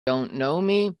don't know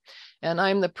me, and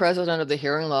I'm the president of the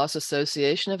Hearing Loss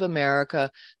Association of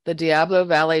America, the Diablo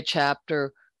Valley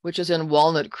chapter, which is in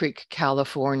Walnut Creek,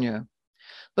 California.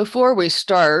 Before we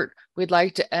start, we'd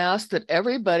like to ask that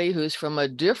everybody who's from a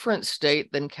different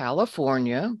state than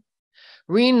California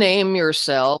rename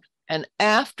yourself, and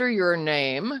after your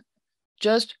name,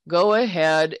 just go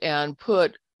ahead and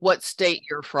put what state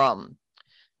you're from.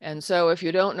 And so if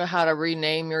you don't know how to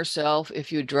rename yourself,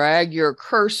 if you drag your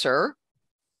cursor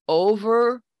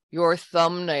over your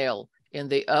thumbnail in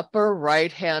the upper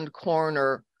right-hand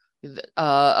corner,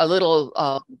 a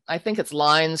little, I think it's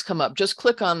lines come up. Just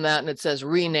click on that and it says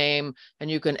rename, and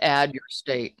you can add your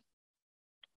state.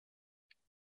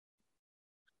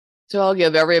 So I'll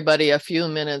give everybody a few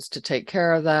minutes to take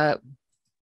care of that.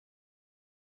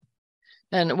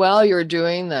 And while you're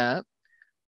doing that,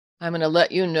 I'm going to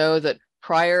let you know that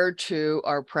prior to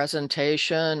our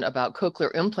presentation about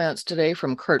cochlear implants today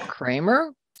from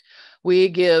Kramer, we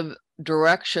give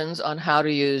directions on how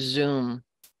to use Zoom.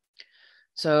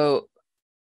 So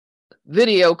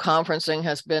video conferencing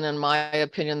has been, in my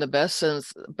opinion, the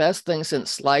best thing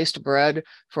since sliced bread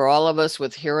for all of us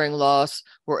with hearing loss.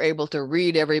 We're able to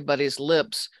read everybody's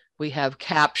lips. We have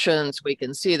captions. We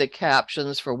can see the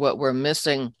captions for what we're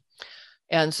missing.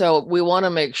 And so we want to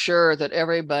make sure that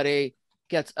everybody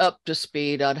gets up to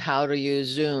speed on how to use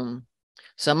Zoom.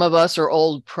 Some of us are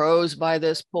old pros by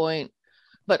this point,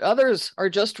 but others are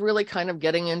just really kind of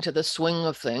getting into the swing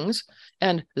of things.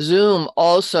 And Zoom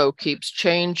also keeps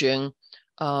changing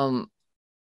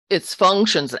its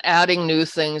functions, adding new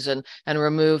things and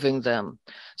removing them.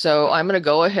 So I'm going to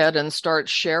go ahead and start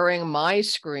sharing my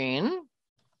screen.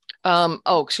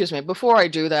 Excuse me. Before I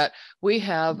do that, we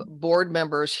have board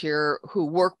members here who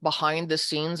work behind the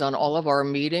scenes on all of our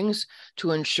meetings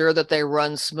to ensure that they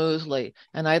run smoothly.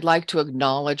 And I'd like to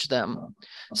acknowledge them.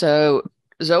 So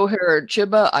Zohair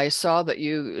Chiba, I saw that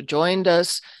you joined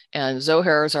us, and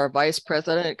Zohair is our vice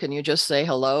president. Can you just say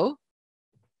hello?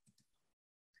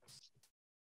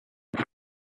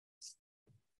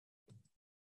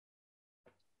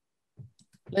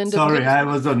 Linda, sorry, I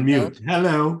was on mute.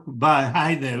 Hello, bye,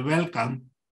 hi there, welcome.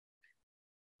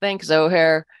 Thanks,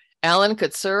 Zohair. Alan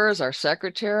Katsur is our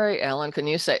secretary. Alan, can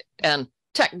you say, and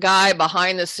tech guy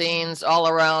behind the scenes, all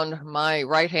around my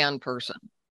right-hand person.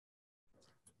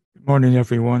 Good morning,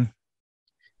 everyone.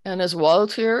 And is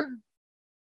Walt here?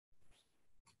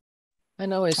 I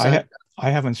know he's. I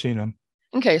haven't seen him.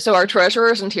 Okay, so our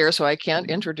treasurer isn't here, so I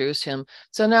can't introduce him.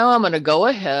 So now I'm going to go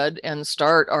ahead and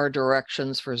start our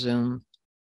directions for Zoom.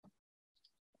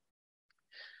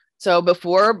 So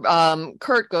before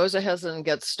Kurt goes ahead and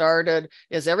gets started,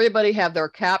 is everybody have their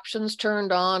captions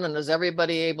turned on, and is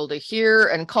everybody able to hear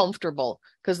and comfortable?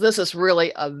 Because this is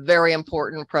really a very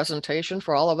important presentation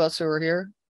for all of us who are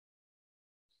here.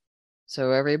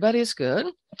 So everybody's good.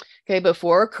 Okay,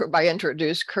 before I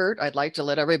introduce Kurt, I'd like to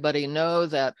let everybody know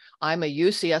that I'm a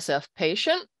UCSF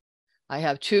patient. I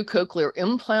have two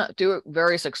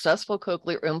very successful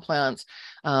cochlear implants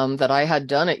that I had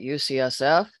done at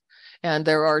UCSF. And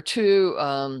there are two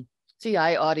CI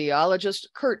audiologists.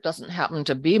 Kurt doesn't happen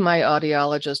to be my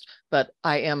audiologist, but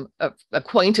I am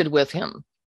acquainted with him.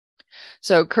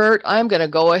 So Kurt, I'm going to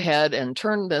go ahead and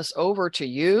turn this over to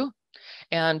you.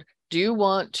 And do you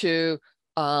want to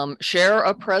share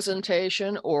a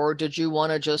presentation, or did you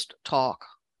want to just talk?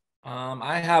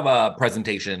 I have a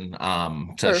presentation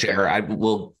to share. I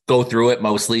will go through it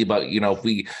mostly, but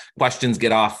if questions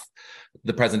get off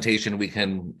the presentation, we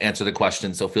can answer the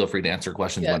questions. So feel free to answer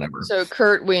questions whenever. So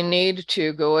Kurt, we need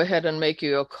to go ahead and make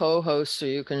you a co-host so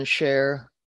you can share.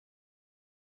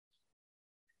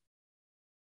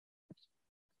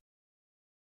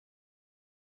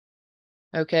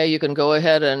 Okay, you can go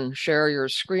ahead and share your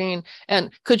screen.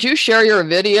 And could you share your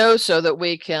video so that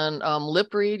we can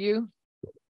lip read you?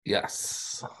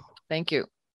 Yes. Thank you.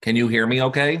 Can you hear me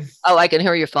okay? Oh, I can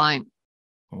hear you fine.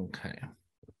 Okay.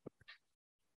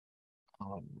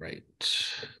 All right.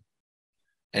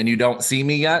 And you don't see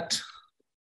me yet?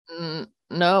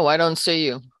 No, I don't see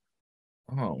you.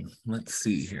 Oh, let's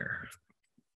see here.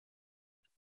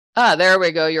 Ah, there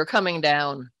we go. You're coming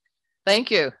down.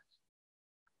 Thank you.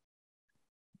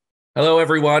 Hello,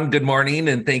 everyone. Good morning,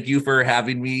 and thank you for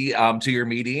having me to your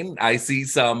meeting. I see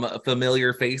some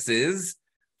familiar faces.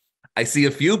 I see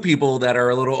a few people that are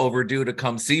a little overdue to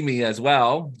come see me as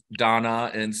well. Donna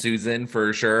and Susan,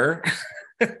 for sure.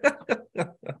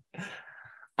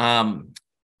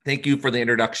 Thank you for the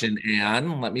introduction,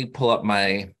 Anne. Let me pull up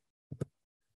my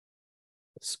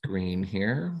screen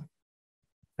here.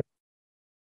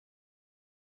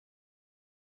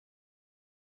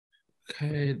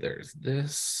 Okay, there's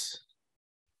this.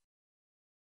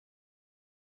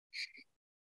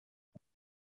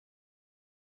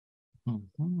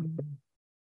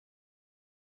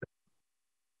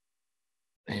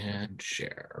 And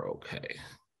share, okay.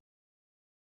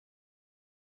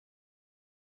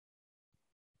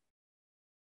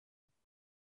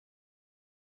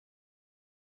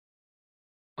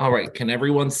 All right, can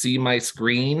everyone see my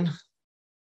screen?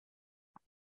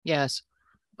 Yes.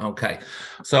 Okay,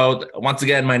 so once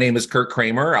again, my name is Kurt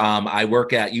Kramer. I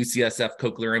work at UCSF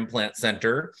Cochlear Implant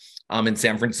Center in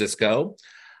San Francisco.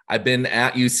 I've been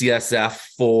at UCSF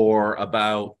for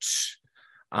about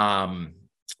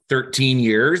 13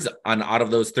 years. And out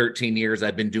of those 13 years,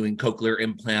 I've been doing cochlear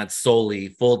implants solely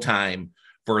full-time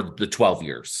for the 12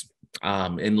 years.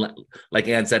 And like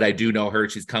Ann said, I do know her.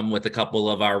 She's come with a couple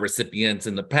of our recipients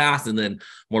in the past, and then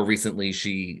more recently,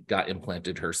 she got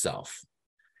implanted herself.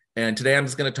 And today I'm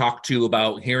just going to talk to you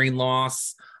about hearing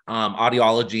loss,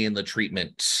 audiology, and the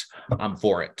treatment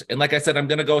for it. And like I said, I'm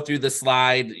going to go through the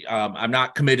slide. I'm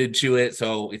not committed to it.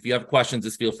 So if you have questions,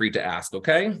 just feel free to ask,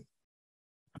 okay?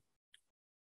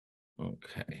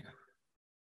 Okay.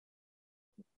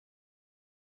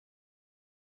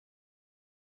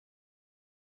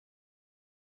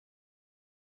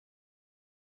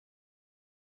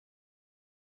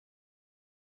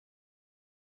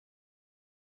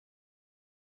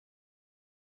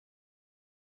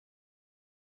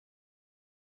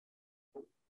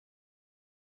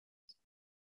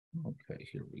 Okay,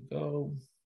 here we go.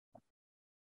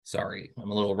 Sorry,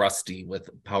 I'm a little rusty with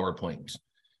PowerPoint.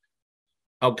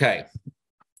 Okay,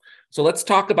 so let's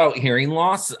talk about hearing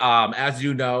loss. As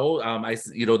you know,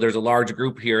 there's a large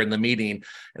group here in the meeting,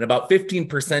 and about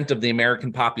 15% of the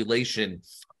American population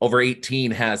over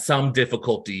 18 has some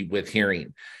difficulty with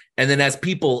hearing. And then as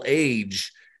people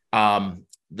age,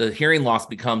 the hearing loss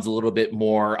becomes a little bit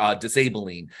more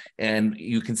disabling. And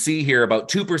you can see here about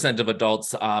 2% of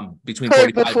adults between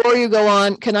Kurt, 45. before you go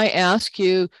on, can I ask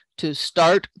you to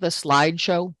start the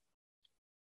slideshow?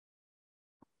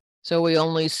 So we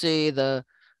only see the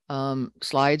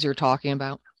slides you're talking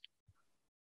about.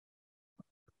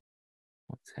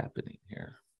 What's happening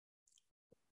here?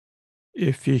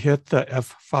 If you hit the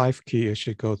F5 key, it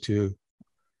should go to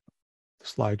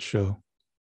slideshow.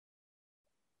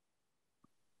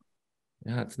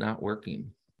 Yeah, it's not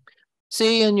working.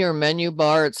 See in your menu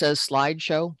bar, it says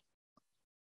slideshow.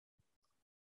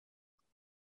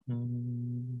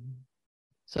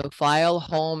 So file,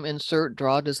 home, insert,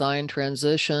 draw, design,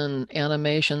 transition,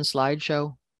 animation,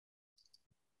 slideshow.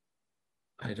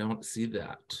 I don't see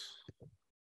that.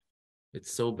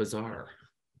 It's so bizarre.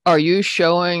 Are you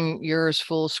showing yours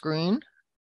full screen?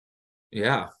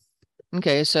 Yeah.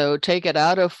 Okay, so take it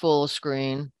out of full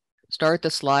screen, start the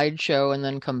slideshow, and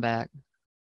then come back.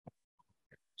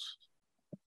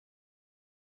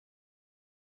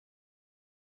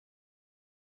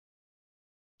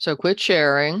 So quit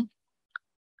sharing.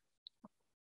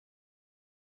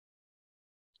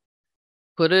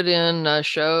 Put it in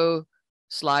show,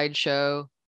 slideshow,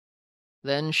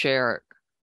 then share it.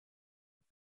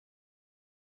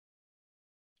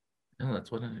 Oh,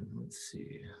 that's what let's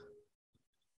see.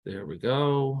 There we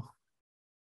go.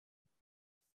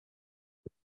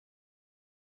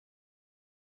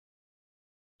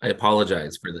 I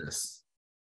apologize for this.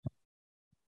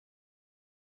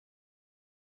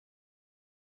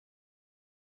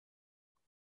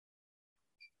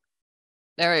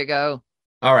 There you go.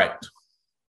 All right.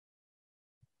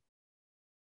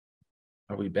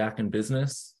 Are we back in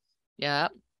business? Yeah.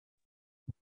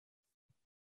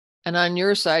 And on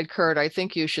your side, Kurt, I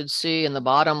think you should see in the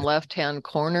bottom left-hand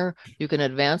corner, you can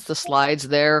advance the slides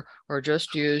there or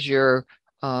just use your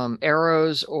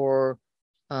arrows or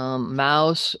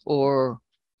mouse or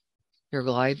your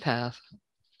glide path.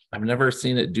 I've never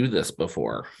seen it do this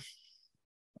before.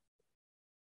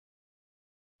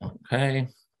 Okay.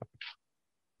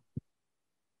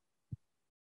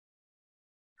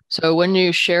 So when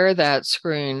you share that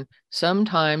screen,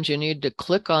 sometimes you need to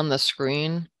click on the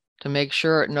screen to make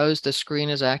sure it knows the screen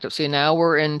is active. See, now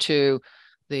we're into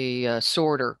the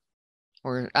sorter.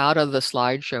 We're out of the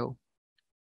slideshow.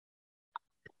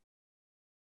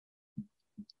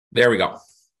 There we go.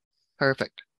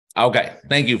 Perfect. Okay,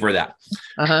 thank you for that.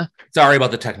 Uh-huh. Sorry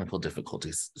about the technical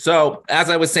difficulties. So as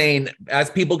I was saying, as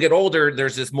people get older,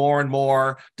 there's just more and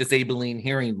more disabling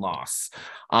hearing loss,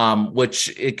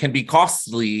 which it can be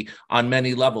costly on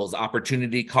many levels,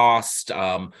 opportunity cost,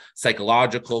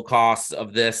 psychological costs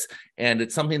of this, and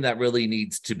it's something that really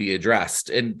needs to be addressed.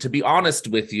 And to be honest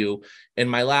with you, in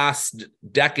my last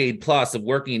decade plus of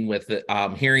working with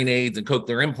hearing aids and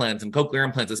cochlear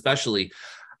implants especially,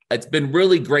 it's been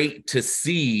really great to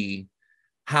see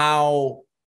how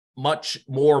much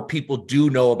more people do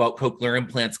know about cochlear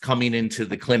implants coming into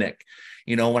the clinic.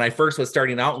 You know, when I first was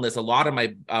starting out in this, a lot of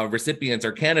my recipients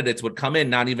or candidates would come in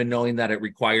not even knowing that it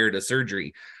required a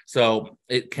surgery. So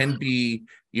it can be,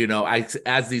 you know,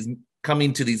 as these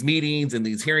coming to these meetings and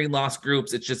these hearing loss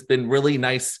groups, it's just been really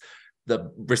nice.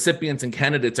 The recipients and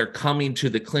candidates are coming to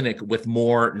the clinic with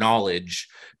more knowledge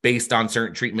based on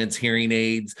certain treatments, hearing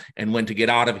aids, and when to get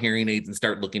out of hearing aids and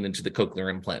start looking into the cochlear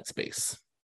implant space.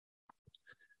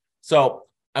 So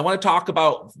I want to talk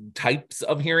about types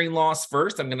of hearing loss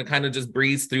first. I'm going to kind of just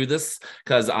breeze through this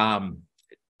because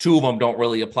two of them don't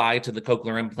really apply to the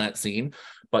cochlear implant scene.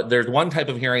 But there's one type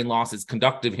of hearing loss is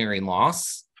conductive hearing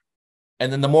loss.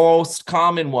 And then the most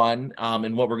common one,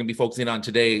 and what we're going to be focusing on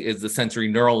today, is the sensory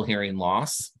neural hearing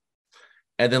loss.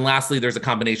 And then lastly, there's a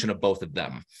combination of both of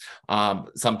them.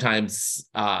 Sometimes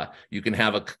you can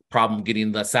have a problem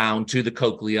getting the sound to the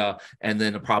cochlea and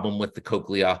then a problem with the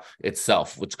cochlea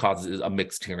itself, which causes a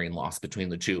mixed hearing loss between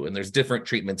the two. And there's different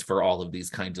treatments for all of these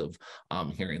kinds of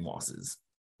hearing losses.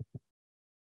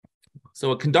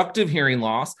 So a conductive hearing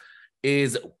loss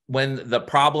is when the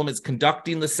problem is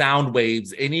conducting the sound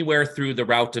waves anywhere through the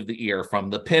route of the ear, from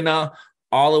the pinna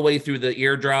all the way through the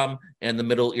eardrum and the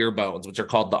middle ear bones, which are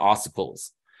called the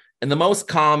ossicles. And the most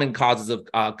common causes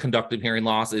of conductive hearing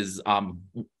loss is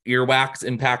earwax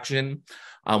impaction,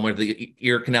 where the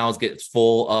ear canals get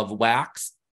full of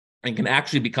wax and can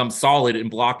actually become solid and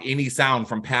block any sound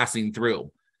from passing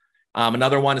through.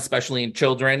 Another one, especially in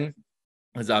children,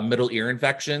 is middle ear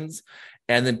infections.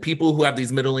 And then people who have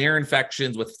these middle ear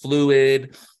infections with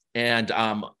fluid and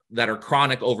that are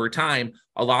chronic over time,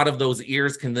 a lot of those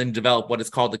ears can then develop what is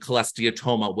called the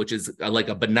cholesteatoma, which is like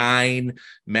a benign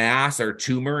mass or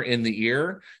tumor in the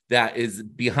ear that is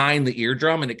behind the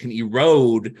eardrum, and it can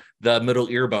erode the middle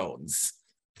ear bones.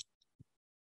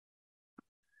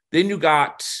 Then you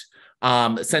got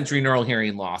sensory neural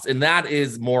hearing loss, and that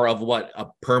is more of what a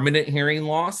permanent hearing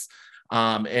loss,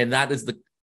 and that is the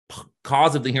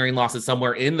cause of the hearing loss is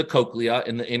somewhere in the cochlea,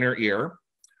 in the inner ear,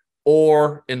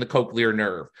 or in the cochlear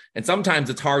nerve. And sometimes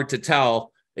it's hard to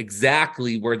tell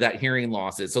exactly where that hearing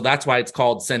loss is. So that's why it's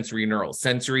called sensory neural,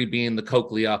 sensory being the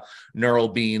cochlea, neural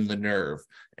being the nerve.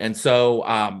 And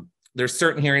so there's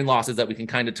certain hearing losses that we can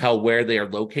kind of tell where they are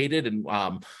located and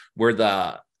where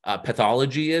the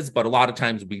pathology is, but a lot of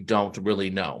times we don't really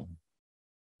know.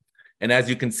 And as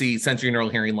you can see, sensory neural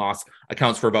hearing loss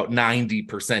accounts for about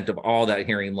 90% of all that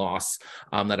hearing loss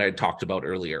that I talked about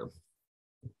earlier.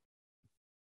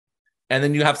 And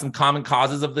then you have some common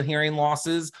causes of the hearing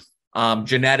losses,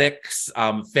 genetics,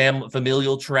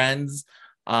 familial trends.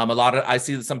 I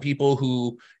see that some people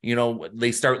who, you know,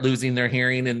 they start losing their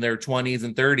hearing in their 20s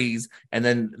and 30s, and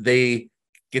then they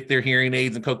get their hearing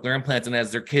aids and cochlear implants. And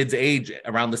as their kids age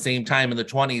around the same time in the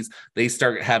 20s, they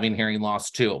start having hearing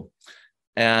loss too.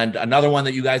 And another one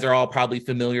that you guys are all probably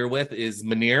familiar with is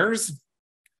Meniere's.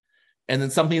 And then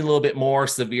something a little bit more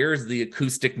severe is the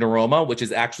acoustic neuroma, which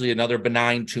is actually another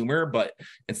benign tumor, but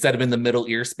instead of in the middle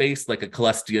ear space, like a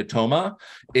cholesteatoma,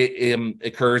 it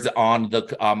occurs on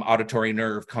the auditory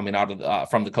nerve coming out of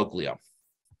from the cochlea.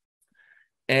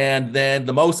 And then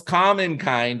the most common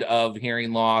kind of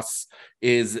hearing loss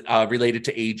is related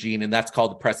to aging, and that's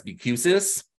called the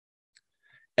presbycusis.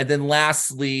 And then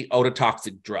lastly,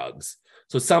 ototoxic drugs.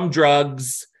 So some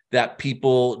drugs that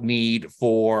people need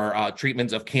for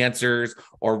treatments of cancers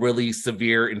or really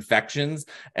severe infections,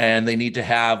 and they need to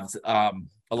have a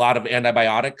lot of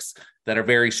antibiotics that are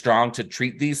very strong to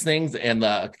treat these things, and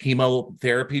the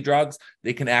chemotherapy drugs,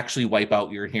 they can actually wipe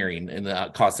out your hearing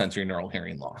and cause sensory neural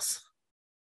hearing loss.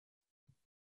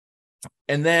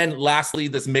 And then lastly,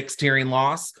 this mixed hearing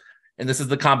loss, and this is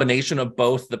the combination of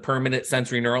both the permanent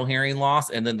sensory neural hearing loss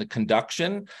and then the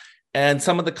conduction. And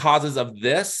some of the causes of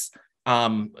this,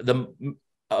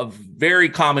 a very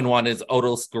common one is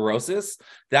otosclerosis.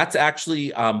 That's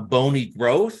actually bony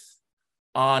growth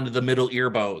on the middle ear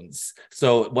bones.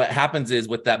 So what happens is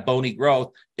with that bony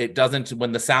growth, it doesn't,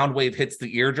 when the sound wave hits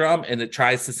the eardrum and it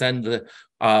tries to send the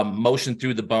motion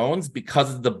through the bones,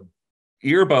 because the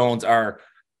ear bones are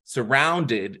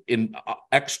surrounded in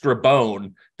extra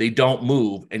bone, they don't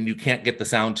move and you can't get the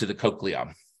sound to the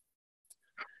cochlea.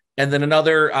 And then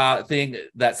another thing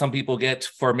that some people get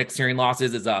for mixed hearing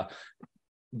losses is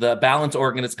the balance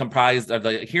organ is comprised of,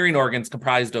 the hearing organ is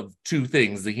comprised of two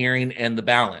things, the hearing and the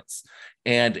balance.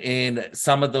 And in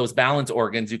some of those balance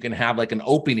organs, you can have like an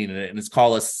opening in it, and it's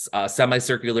called a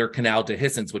semicircular canal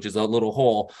dehiscence, which is a little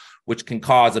hole, which can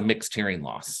cause a mixed hearing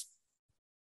loss.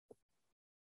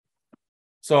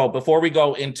 So before we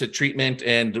go into treatment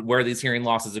and where these hearing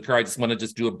losses occur, I just want to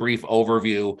do a brief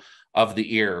overview of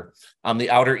the ear. The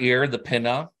outer ear, the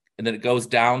pinna, and then it goes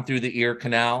down through the ear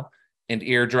canal and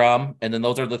eardrum. And then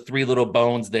those are the three little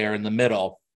bones there in the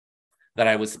middle that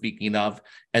I was speaking of.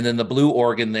 And then the blue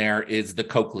organ there is the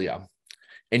cochlea.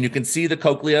 And you can see the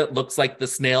cochlea looks like the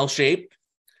snail shape.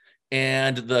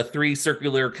 And the three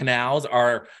circular canals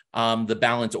are the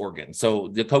balance organ. So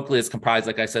the cochlea is comprised,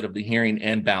 like I said, of the hearing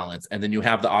and balance. And then you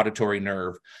have the auditory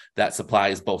nerve that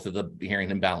supplies both of the hearing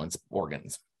and balance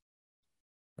organs.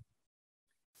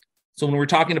 So when we're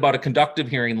talking about a conductive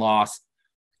hearing loss,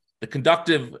 the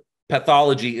conductive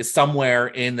pathology is somewhere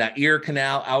in that ear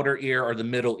canal, outer ear, or the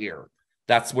middle ear.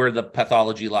 That's where the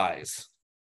pathology lies.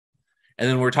 And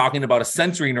then we're talking about a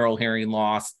sensory neural hearing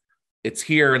loss. It's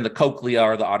here in the cochlea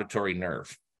or the auditory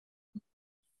nerve.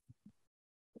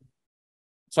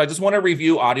 So I just want to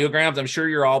review audiograms. I'm sure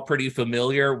you're all pretty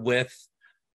familiar with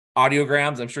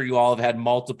audiograms. I'm sure you all have had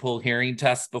multiple hearing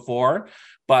tests before,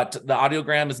 but the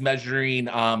audiogram is measuring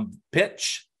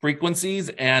pitch, frequencies,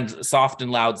 and soft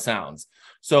and loud sounds.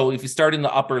 So if you start in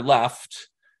the upper left,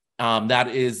 that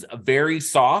is very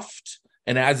soft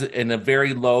and in a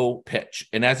very low pitch.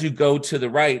 And as you go to the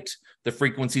right, the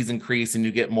frequencies increase and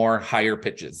you get more higher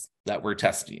pitches that we're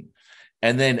testing.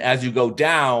 And then as you go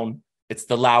down, it's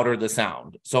the louder the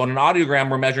sound. So in an audiogram,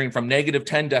 we're measuring from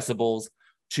 -10 decibels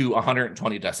to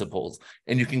 120 decibels.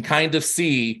 And you can kind of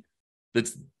see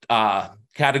the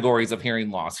categories of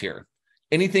hearing loss here.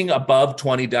 Anything above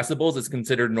 20 decibels is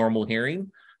considered normal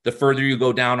hearing. The further you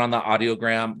go down on the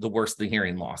audiogram, the worse the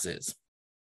hearing loss is.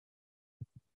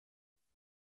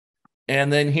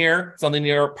 And then here, something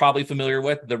you're probably familiar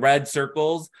with, the red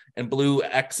circles and blue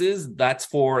X's, that's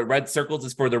for, red circles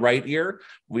is for the right ear.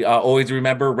 We always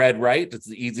remember red, right. It's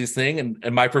the easiest thing. And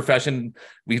in my profession,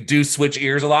 we do switch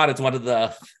ears a lot. It's one of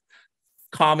the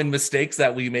common mistakes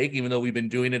that we make, even though we've been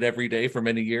doing it every day for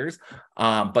many years.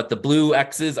 But the blue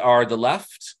X's are the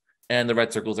left and the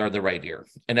red circles are the right ear.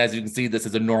 And as you can see, this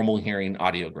is a normal hearing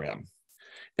audiogram.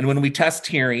 And when we test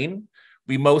hearing,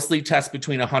 we mostly test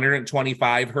between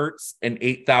 125 hertz and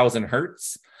 8,000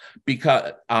 hertz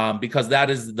because that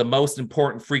is the most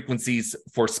important frequencies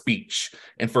for speech.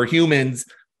 And for humans,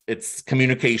 it's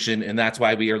communication, and that's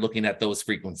why we are looking at those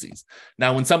frequencies.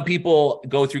 Now, when some people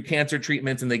go through cancer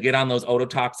treatments and they get on those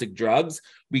ototoxic drugs,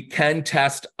 we can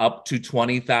test up to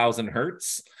 20,000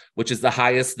 hertz, which is the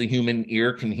highest the human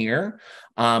ear can hear.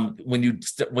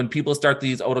 When people start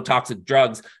these ototoxic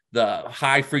drugs, the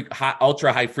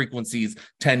ultra high frequencies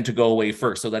tend to go away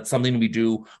first. So that's something we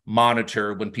do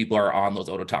monitor when people are on those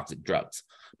ototoxic drugs.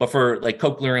 But for like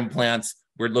cochlear implants,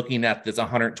 we're looking at this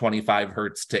 125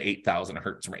 hertz to 8,000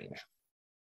 hertz range.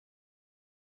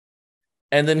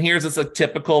 And then here's just a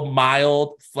typical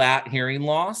mild flat hearing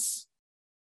loss.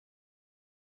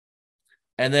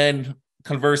 And then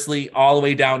conversely, all the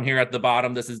way down here at the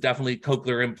bottom, this is definitely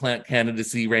cochlear implant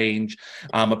candidacy range,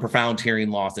 a profound hearing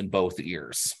loss in both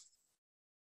ears.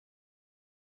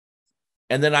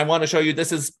 And then I want to show you,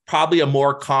 this is probably a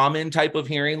more common type of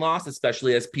hearing loss,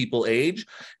 especially as people age.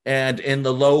 And in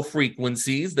the low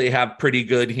frequencies, they have pretty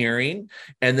good hearing.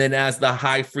 And then as the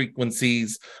high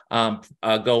frequencies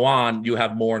go on, you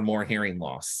have more and more hearing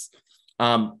loss.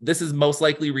 This is most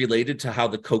likely related to how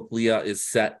the cochlea is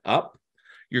set up.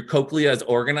 Your cochlea is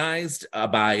organized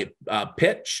by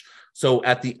pitch. So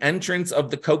at the entrance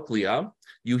of the cochlea,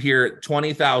 you hear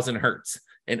 20,000 hertz.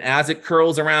 And as it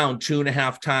curls around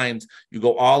 2.5 times, you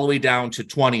go all the way down to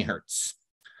 20 hertz.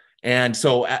 And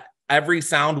so every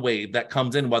sound wave that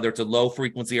comes in, whether it's a low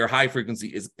frequency or high frequency,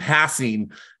 is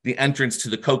passing the entrance to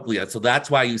the cochlea. So that's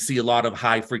why you see a lot of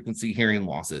high frequency hearing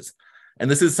losses. And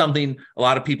this is something a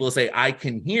lot of people say, I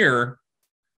can hear,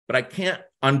 but I can't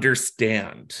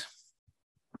understand.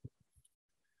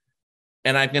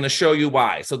 And I'm going to show you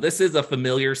why. So this is a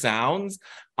familiar sounds.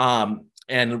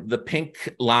 And the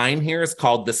pink line here is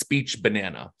called the speech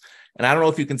banana. And I don't know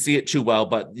if you can see it too well,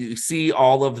 but you see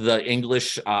all of the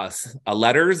English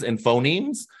letters and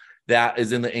phonemes that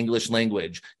is in the English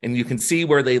language. And you can see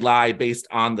where they lie based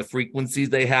on the frequencies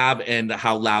they have and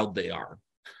how loud they are.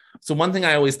 So one thing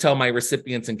I always tell my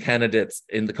recipients and candidates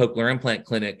in the cochlear implant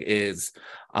clinic is,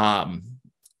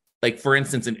 like for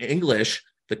instance, in English,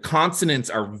 the consonants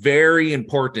are very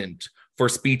important for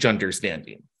speech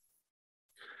understanding.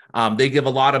 They give a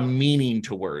lot of meaning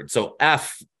to words. So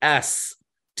F, S,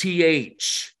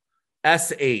 TH,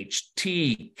 SH,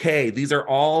 T, K, these are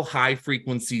all high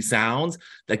frequency sounds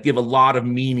that give a lot of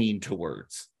meaning to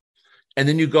words. And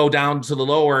then you go down to the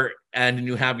lower end and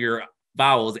you have your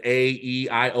vowels, A, E,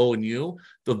 I, O, and U.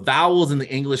 The vowels in the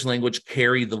English language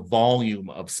carry the volume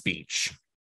of speech.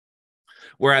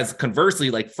 Whereas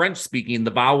conversely, like French speaking,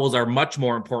 the vowels are much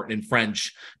more important in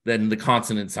French than the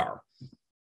consonants are.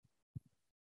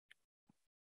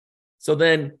 So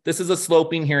then this is a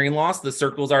sloping hearing loss. The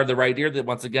circles are the right ear.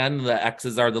 Once again, the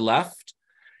X's are the left.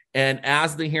 And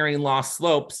as the hearing loss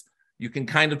slopes, you can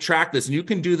kind of track this. And you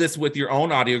can do this with your own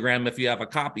audiogram if you have a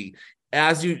copy.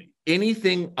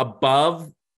 Anything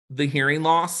above the hearing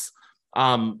loss,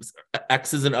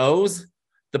 X's and O's,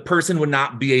 the person would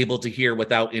not be able to hear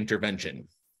without intervention.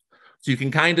 So you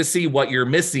can kind of see what you're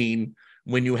missing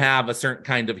when you have a certain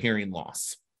kind of hearing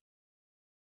loss.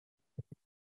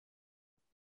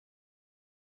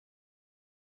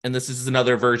 And this is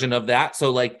another version of that. So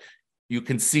like you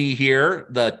can see here,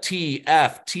 the T,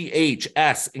 F, T, H,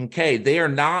 S, and K, they are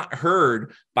not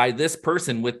heard by this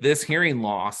person with this hearing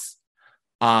loss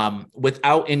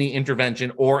without any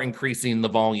intervention or increasing the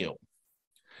volume.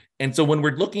 And so when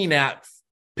we're looking at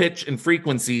pitch and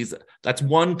frequencies, that's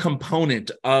one component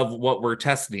of what we're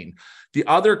testing. The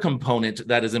other component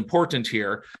that is important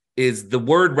here is the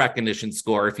word recognition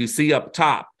score, if you see up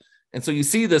top. And so you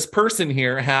see this person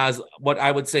here has what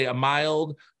I would say a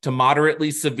mild to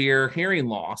moderately severe hearing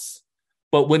loss.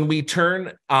 But when we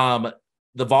turn the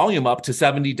volume up to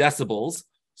 70 decibels,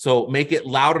 so make it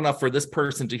loud enough for this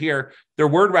person to hear, their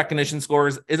word recognition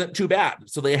scores isn't too bad.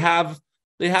 So they have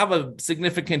a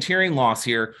significant hearing loss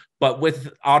here, but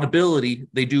with audibility,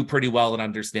 they do pretty well in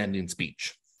understanding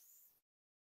speech.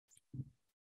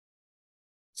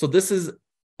 So this is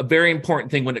a very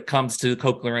important thing when it comes to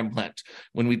cochlear implant.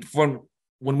 When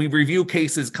we review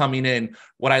cases coming in,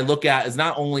 what I look at is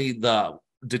not only the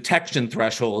detection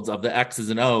thresholds of the X's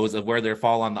and O's of where they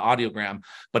fall on the audiogram,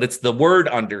 but it's the word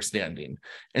understanding.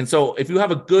 And so if you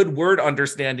have a good word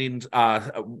understanding,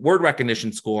 word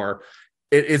recognition score,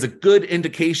 it is a good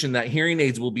indication that hearing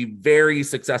aids will be very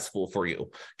successful for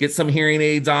you. Get some hearing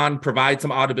aids on, provide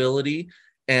some audibility,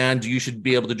 and you should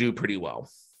be able to do pretty well.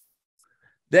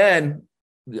 Then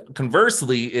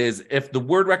conversely is if the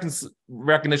word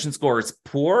recognition score is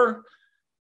poor,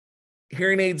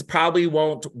 hearing aids probably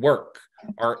won't work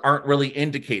or aren't really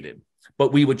indicated,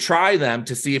 but we would try them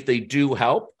to see if they do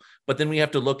help, but then we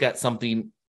have to look at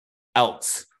something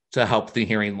else to help the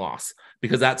hearing loss,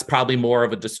 because that's probably more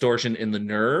of a distortion in the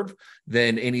nerve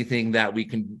than anything that we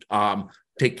can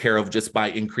take care of just by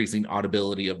increasing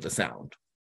audibility of the sound.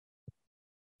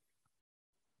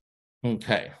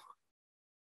 Okay.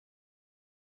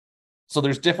 So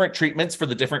there's different treatments for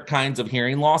the different kinds of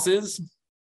hearing losses.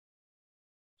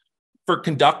 For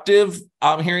conductive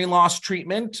hearing loss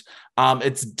treatment,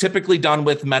 it's typically done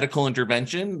with medical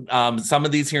intervention. Some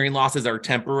of these hearing losses are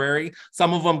temporary.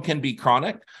 Some of them can be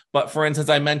chronic. But for instance,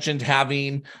 I mentioned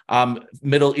having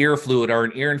middle ear fluid or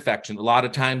an ear infection. A lot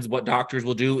of times what doctors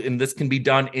will do, and this can be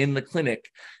done in the clinic,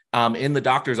 in the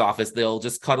doctor's office, they'll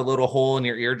just cut a little hole in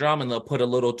your eardrum and they'll put a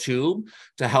little tube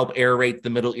to help aerate the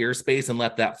middle ear space and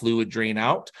let that fluid drain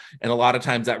out. And a lot of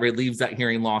times that relieves that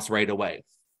hearing loss right away.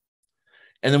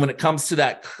 And then when it comes to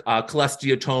that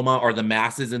cholesteatoma or the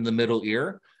masses in the middle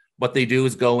ear, what they do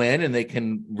is go in and they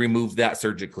can remove that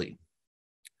surgically.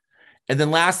 And then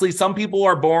lastly, some people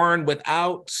are born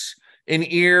without an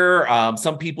ear.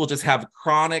 Some people just have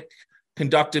chronic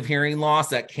conductive hearing loss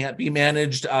that can't be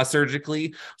managed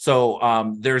surgically.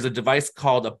 So there's a device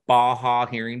called a Baha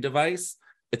hearing device.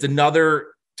 It's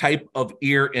another type of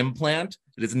ear implant.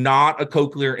 It is not a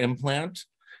cochlear implant.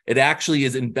 It actually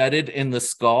is embedded in the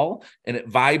skull and it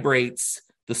vibrates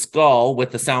the skull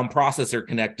with the sound processor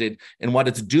connected. And what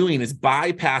it's doing is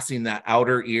bypassing that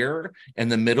outer ear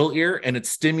and the middle ear, and it's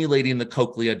stimulating the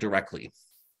cochlea directly.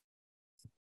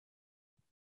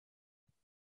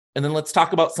 And then let's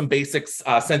talk about some basics,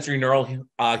 sensory neural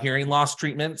hearing loss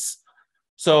treatments.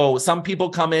 So some people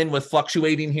come in with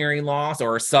fluctuating hearing loss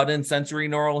or a sudden sensory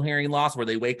neural hearing loss where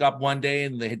they wake up one day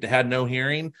and they had no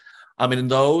hearing. And in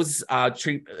those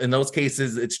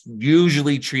cases, it's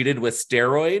usually treated with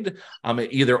steroid,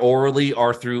 either orally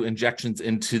or through injections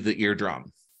into the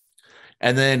eardrum.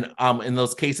 And then in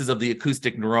those cases of the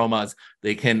acoustic neuromas,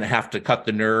 they can have to cut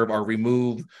the nerve or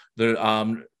remove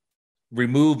the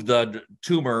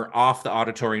tumor off the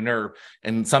auditory nerve.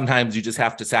 And sometimes you just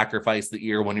have to sacrifice the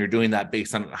ear when you're doing that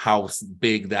based on how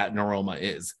big that neuroma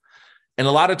is. And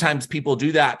a lot of times people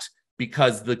do that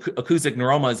because the acoustic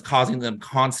neuroma is causing them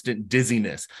constant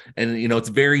dizziness. And, it's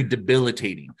very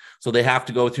debilitating. So they have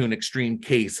to go through an extreme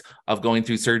case of going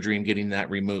through surgery and getting that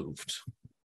removed.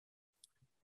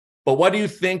 But what do you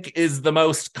think is the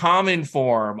most common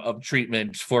form of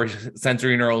treatment for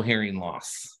sensory neural hearing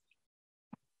loss?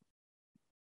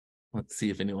 Let's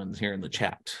see if anyone's here in the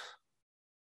chat.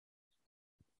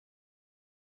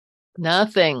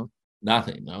 Nothing.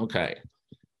 Nothing. Okay.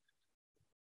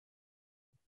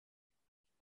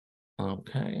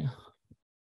 Okay.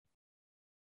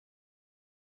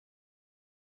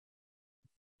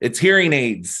 It's hearing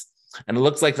aids. And it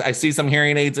looks like I see some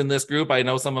hearing aids in this group. I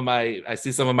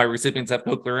see some of my recipients have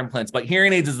cochlear implants, but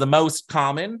hearing aids is the most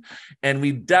common. And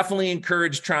we definitely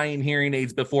encourage trying hearing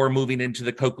aids before moving into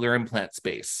the cochlear implant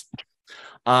space.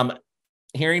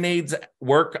 Hearing aids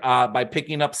work by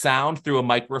picking up sound through a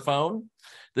microphone.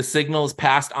 The signal is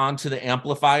passed on to the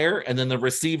amplifier, and then the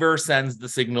receiver sends the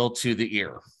signal to the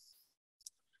ear.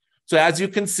 So as you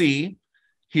can see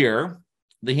here,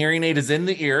 the hearing aid is in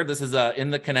the ear. This is a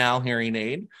in the canal hearing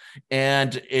aid,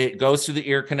 and it goes through the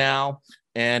ear canal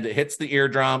and it hits the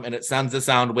eardrum and it sends the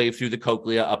sound wave through the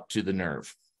cochlea up to the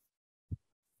nerve.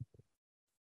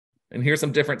 And here's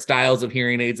some different styles of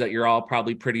hearing aids that you're all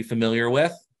probably pretty familiar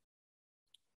with.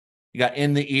 You got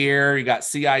in the ear, you got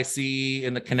CIC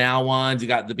in the canal ones, you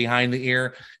got the behind the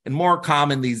ear. And more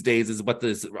common these days is what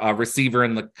this receiver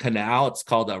in the canal, it's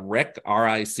called a RIC,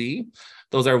 R-I-C.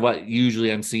 Those are what usually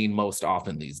I'm seeing most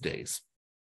often these days.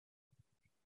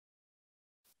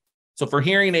 So for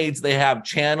hearing aids, they have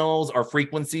channels or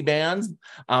frequency bands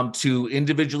to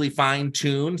individually fine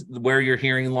tune where your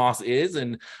hearing loss is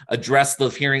and address the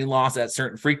hearing loss at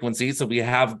certain frequencies. So we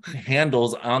have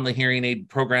handles on the hearing aid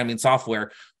programming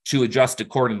software to adjust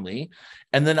accordingly.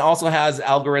 And then also has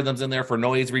algorithms in there for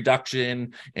noise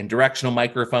reduction and directional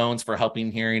microphones for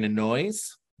helping hearing and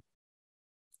noise.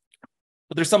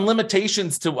 But there's some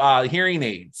limitations to hearing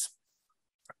aids.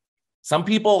 Some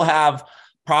people have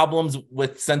problems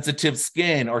with sensitive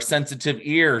skin or sensitive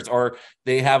ears, or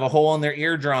they have a hole in their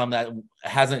eardrum that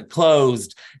hasn't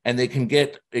closed and it can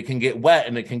get wet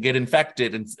and it can get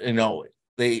infected, and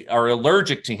they are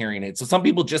allergic to hearing aids. So some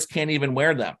people just can't even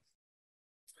wear them.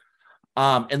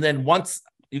 And then once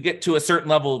you get to a certain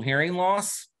level of hearing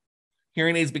loss,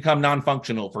 hearing aids become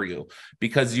non-functional for you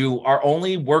because you are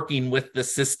only working with the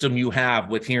system you have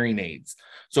with hearing aids.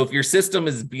 So if your system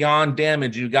is beyond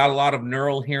damage, you got a lot of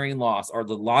neural hearing loss or a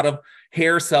lot of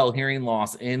hair cell hearing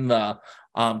loss in the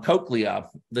cochlea,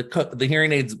 the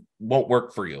hearing aids won't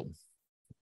work for you.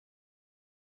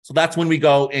 So that's when we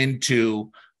go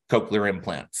into cochlear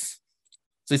implants.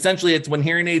 So essentially, it's when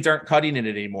hearing aids aren't cutting it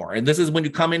anymore. And this is when you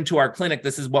come into our clinic,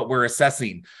 this is what we're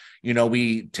assessing.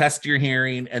 We test your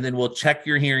hearing and then we'll check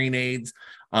your hearing aids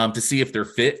to see if they're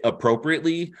fit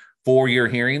appropriately for your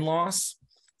hearing loss.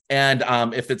 And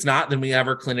if it's not, then we have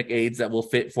our clinic aids that will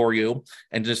fit for you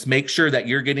and just make sure that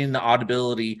you're getting the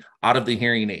audibility out of the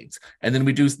hearing aids. And then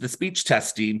we do the speech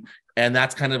testing, and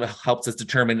that's kind of helps us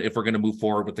determine if we're going to move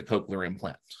forward with the cochlear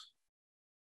implant.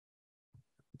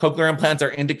 Cochlear implants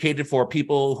are indicated for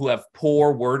people who have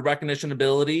poor word recognition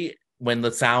ability when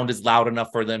the sound is loud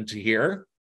enough for them to hear.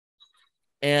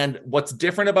 And what's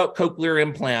different about cochlear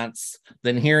implants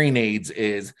than hearing aids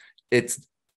is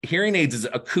hearing aids is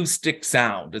acoustic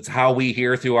sound. It's how we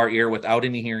hear through our ear without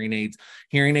any hearing aids.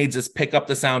 Hearing aids just pick up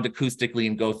the sound acoustically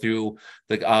and go through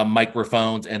the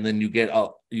microphones, and then you get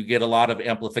a lot of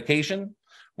amplification.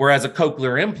 Whereas a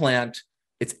cochlear implant,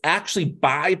 it's actually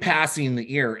bypassing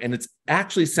the ear and it's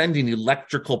actually sending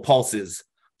electrical pulses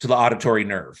to the auditory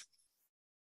nerve.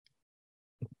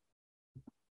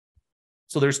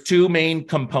 So there's two main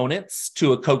components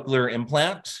to a cochlear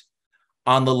implant.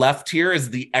 On the left here is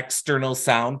the external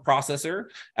sound processor.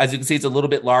 As you can see, it's a little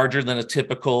bit larger than a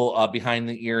typical behind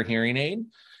the ear hearing aid.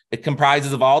 It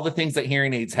comprises of all the things that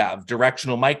hearing aids have: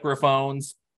 directional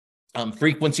microphones,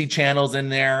 frequency channels in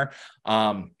there.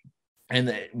 And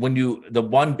the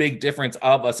one big difference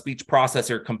of a speech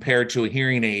processor compared to a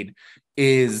hearing aid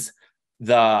is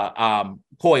the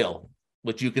coil,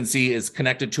 which you can see is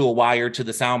connected to a wire to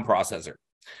the sound processor.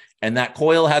 And that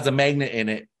coil has a magnet in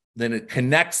it. Then it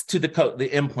connects to the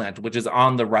implant, which is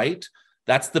on the right.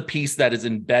 That's the piece that is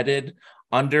embedded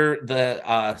under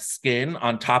the skin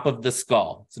on top of the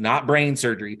skull. It's not brain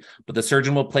surgery, but the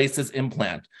surgeon will place this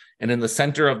implant. And in the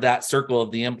center of that circle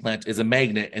of the implant is a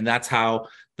magnet, and that's how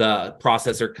the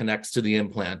processor connects to the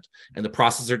implant. And the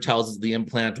processor tells the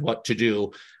implant what to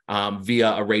do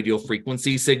via a radio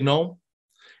frequency signal,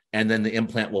 and then the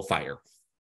implant will fire.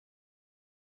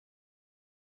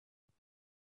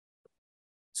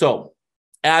 So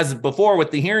as before with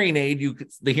the hearing aid,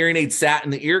 the hearing aid sat in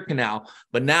the ear canal,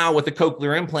 but now with the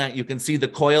cochlear implant, you can see the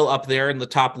coil up there in the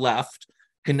top left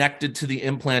connected to the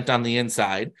implant on the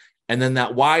inside. And then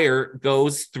that wire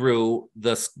goes through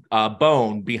the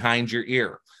bone behind your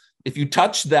ear. If you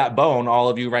touch that bone, all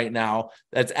of you right now,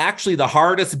 that's actually the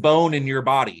hardest bone in your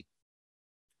body.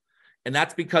 And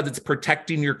that's because it's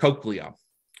protecting your cochlea.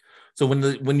 So when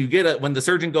the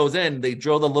surgeon goes in, they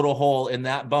drill the little hole in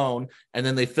that bone, and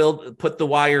then they put the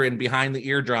wire in behind the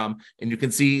eardrum, and you can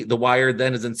see the wire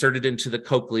then is inserted into the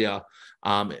cochlea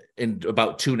in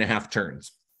about 2.5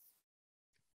 turns.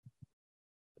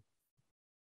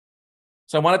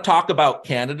 So I want to talk about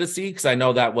candidacy because I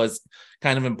know that was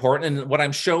kind of important. And what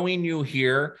I'm showing you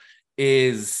here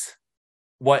is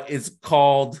what is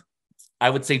called, I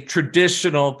would say,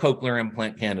 traditional cochlear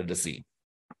implant candidacy.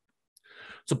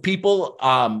 So people,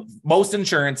 most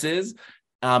insurances,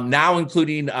 now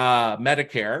including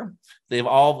Medicare, they've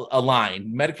all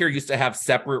aligned. Medicare used to have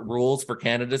separate rules for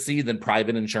candidacy than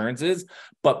private insurances,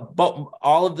 but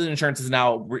all of the insurances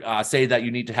now say that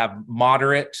you need to have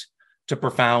moderate to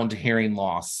profound hearing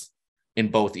loss in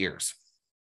both ears.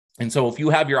 And so if you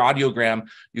have your audiogram,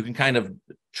 you can kind of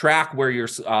track where your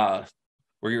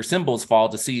symbols fall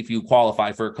to see if you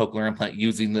qualify for a cochlear implant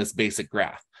using this basic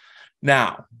graph.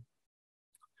 Now,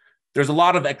 there's a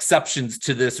lot of exceptions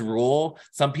to this rule.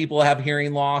 Some people have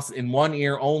hearing loss in one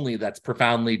ear only that's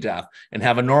profoundly deaf and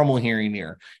have a normal hearing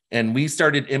ear. And we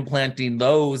started implanting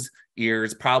those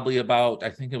ears probably about,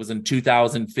 I think it was in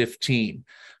 2015.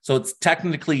 So it's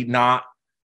technically not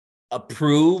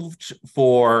approved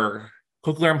for,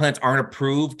 cochlear implants aren't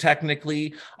approved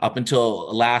technically up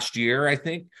until last year, I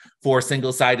think, for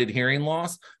single-sided hearing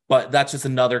loss, but that's just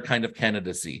another kind of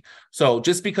candidacy. So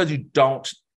just because you don't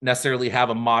necessarily have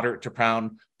a moderate to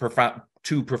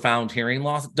profound hearing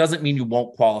loss doesn't mean you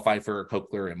won't qualify for a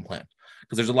cochlear implant,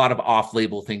 because there's a lot of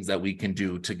off-label things that we can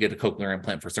do to get a cochlear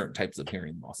implant for certain types of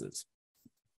hearing losses.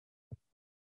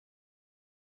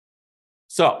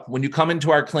 So when you come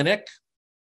into our clinic,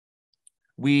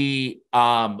 we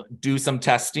do some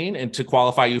testing and to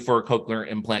qualify you for a cochlear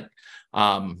implant,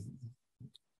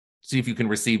 see if you can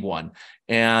receive one.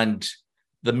 And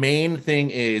the main thing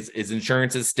is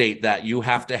insurances state that you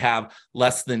have to have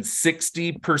less than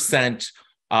 60%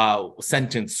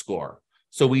 sentence score.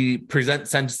 So we present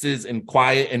sentences in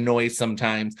quiet and noise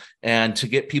sometimes, and to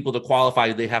get people to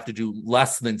qualify, they have to do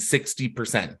less than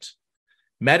 60%.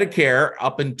 Medicare,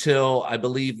 up until I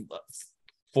believe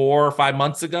 4 or 5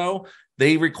 months ago,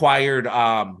 they required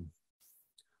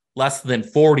less than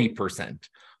 40%.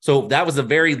 So that was a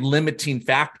very limiting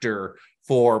factor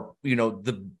for,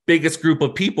 the biggest group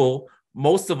of people,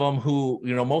 most of them who,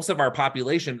 most of our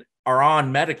population are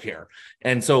on Medicare.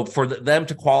 And so for them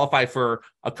to qualify for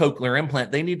a cochlear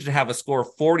implant, they needed to have a score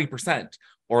of 40%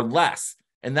 or less.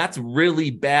 And that's really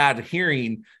bad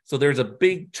hearing. So there's a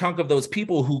big chunk of those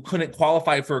people who couldn't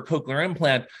qualify for a cochlear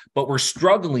implant, but were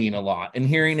struggling a lot, and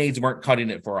hearing aids weren't cutting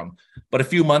it for them. But a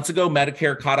few months ago,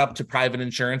 Medicare caught up to private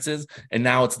insurances, and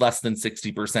now it's less than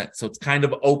 60%. So it's kind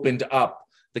of opened up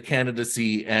the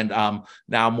candidacy, and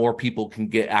now more people can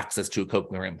get access to a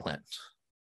cochlear implant.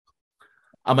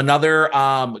 Another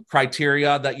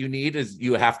criteria that you need is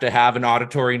you have to have an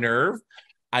auditory nerve.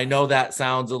 I know that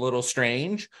sounds a little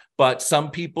strange, but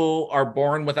some people are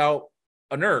born without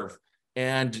a nerve,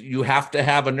 and you have to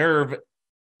have a nerve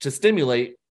to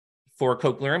stimulate for a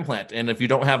cochlear implant. And if you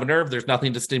don't have a nerve, there's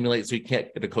nothing to stimulate, so you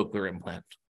can't get a cochlear implant.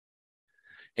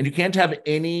 And you can't have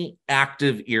any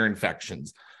active ear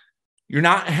infections. You're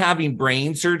not having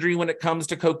brain surgery when it comes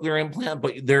to cochlear implant,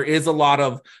 but there is a lot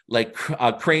of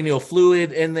cranial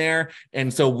fluid in there.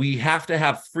 And so we have to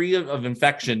have free of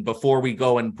infection before we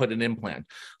go and put an implant.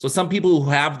 So some people who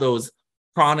have those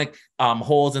chronic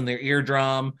holes in their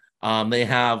eardrum, they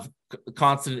have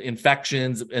constant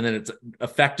infections, and then it's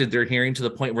affected their hearing to the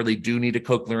point where they do need a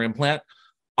cochlear implant.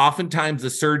 Oftentimes the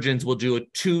surgeons will do a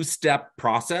 2-step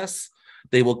process.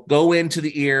 They will go into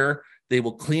the ear, they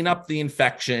will clean up the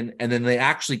infection, and then they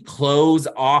actually close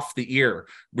off the ear,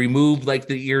 remove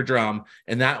the eardrum.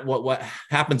 And that what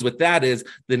happens with that is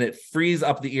then it frees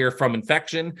up the ear from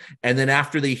infection. And then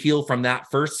after they heal from that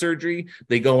first surgery,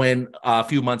 they go in a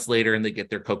few months later and they get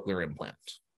their cochlear implant.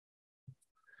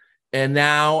 And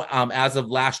now, as of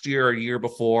last year or year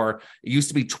before, it used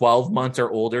to be 12 months or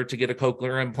older to get a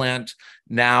cochlear implant.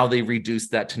 Now they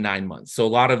reduced that to 9 months. So a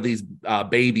lot of these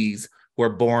babies who are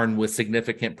born with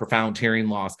significant profound hearing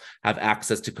loss have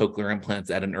access to cochlear implants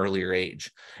at an earlier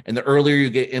age. And the earlier you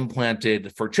get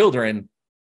implanted for children,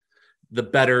 the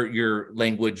better your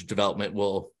language development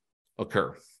will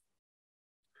occur.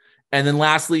 And then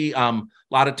lastly, a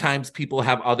lot of times people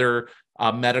have other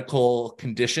medical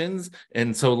conditions.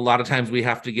 And so a lot of times we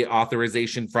have to get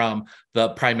authorization from the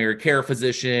primary care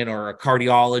physician or a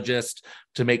cardiologist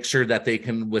to make sure that they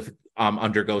can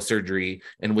undergo surgery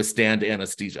and withstand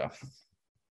anesthesia.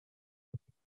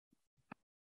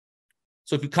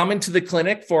 So if you come into the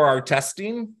clinic for our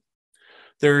testing,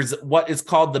 there's what is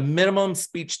called the minimum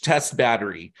speech test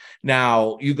battery.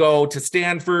 Now, you go to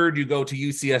Stanford, you go to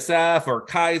UCSF or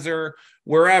Kaiser,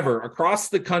 wherever across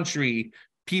the country,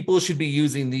 people should be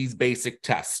using these basic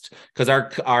tests, because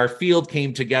our field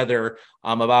came together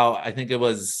I think it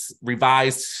was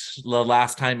revised the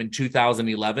last time in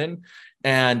 2011.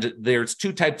 And there's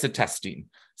two types of testing.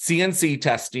 CNC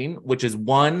testing, which is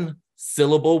one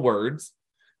syllable words.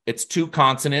 It's two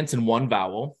consonants and one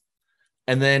vowel.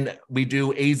 And then we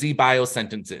do AZ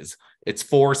biosentences. It's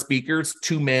 4 speakers,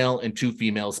 2 male and 2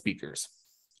 female speakers.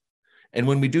 And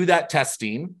when we do that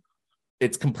testing,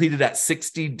 it's completed at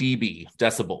 60 dB,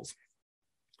 decibels.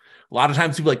 A lot of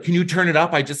times people are like, can you turn it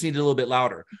up? I just need it a little bit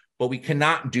louder. But we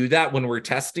cannot do that when we're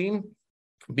testing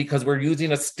because we're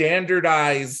using a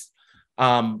standardized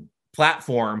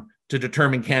platform to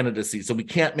determine candidacy. So we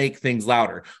can't make things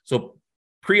louder. So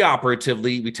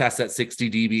preoperatively, we test at 60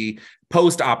 dB.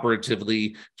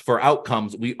 Post-operatively, for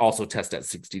outcomes, we also test at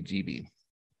 60 dB.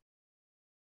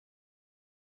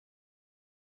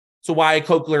 So why a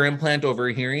cochlear implant over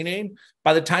a hearing aid?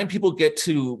 By the time people get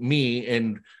to me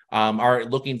and are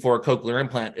looking for a cochlear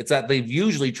implant, it's that they've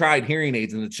usually tried hearing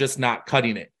aids and it's just not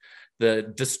cutting it. The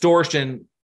distortion,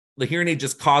 the hearing aid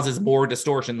just causes more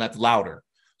distortion that's louder.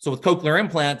 So with cochlear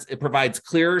implants, it provides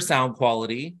clearer sound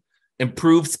quality,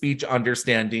 improved speech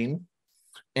understanding,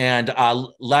 and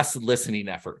less listening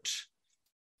effort.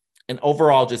 And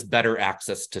overall, just better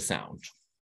access to sound.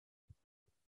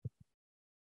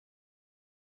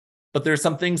 But there's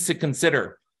some things to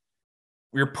consider.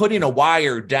 You're putting a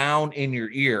wire down in your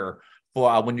ear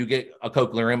for when you get a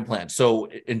cochlear implant. So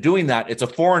in doing that, it's a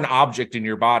foreign object in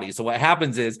your body. So what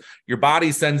happens is your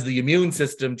body sends the immune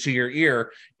system to your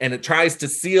ear and it tries to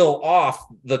seal off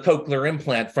the cochlear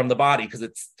implant from the body because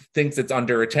it thinks it's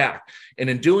under attack. And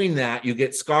in doing that, you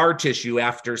get scar tissue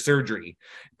after surgery.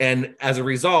 And as a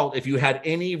result, if you had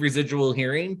any residual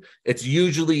hearing, it's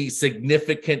usually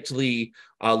significantly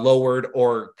lowered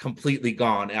or completely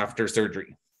gone after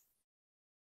surgery.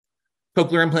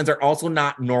 Cochlear implants are also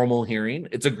not normal hearing.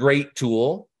 It's a great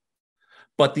tool,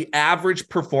 but the average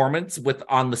performance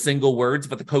on the single words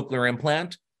with the cochlear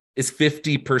implant is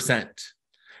 50%.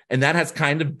 And that has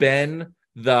kind of been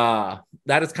the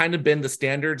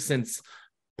standard since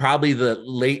probably the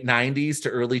late 90s to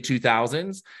early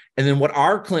 2000s. And then what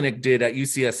our clinic did at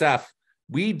UCSF,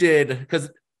 we did, because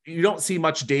you don't see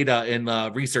much data in the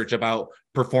research about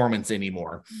performance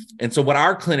anymore. And so what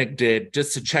our clinic did,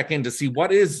 just to check in to see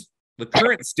what is the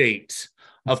current state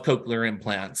of cochlear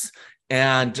implants.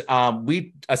 And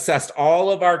we assessed all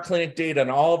of our clinic data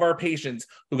and all of our patients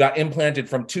who got implanted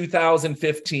from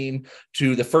 2015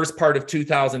 to the first part of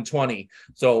 2020.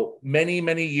 So many,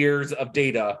 many years of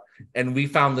data. And we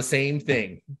found the same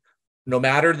thing. No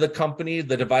matter the company,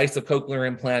 the device of cochlear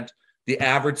implant, the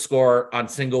average score on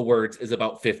single words is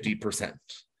about 50%.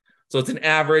 So it's an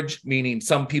average, meaning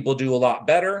some people do a lot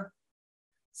better,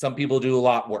 some people do a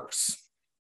lot worse.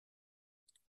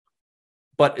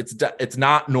 But it's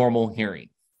not normal hearing.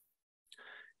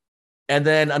 And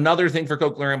then another thing for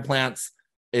cochlear implants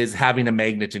is having a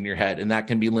magnet in your head, and that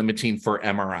can be limiting for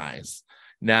MRIs.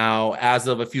 Now, as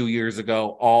of a few years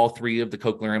ago, all 3 of the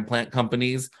cochlear implant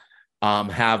companies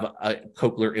have a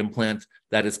cochlear implant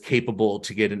that is capable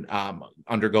to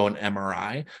undergo an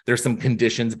MRI. There's some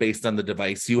conditions based on the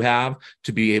device you have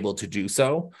to be able to do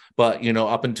so. But,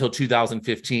 up until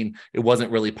 2015, it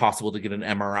wasn't really possible to get an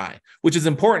MRI, which is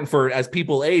important for as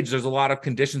people age. There's a lot of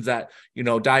conditions that,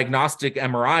 diagnostic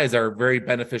MRIs are a very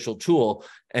beneficial tool.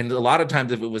 And a lot of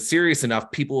times, if it was serious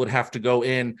enough, people would have to go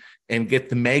in and get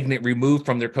the magnet removed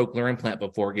from their cochlear implant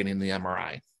before getting the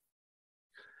MRI.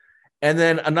 And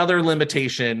then another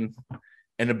limitation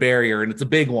and a barrier, and it's a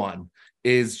big one,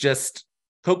 is just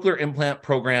cochlear implant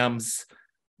programs,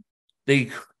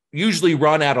 they usually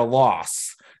run at a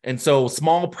loss. And so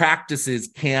small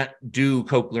practices can't do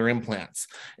cochlear implants.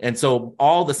 And so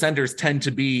all the centers tend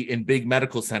to be in big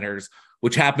medical centers,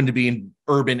 which happen to be in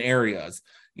urban areas.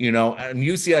 And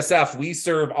UCSF, we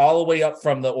serve all the way up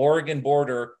from the Oregon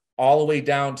border all the way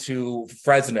down to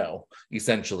Fresno,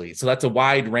 essentially. So that's a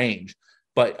wide range.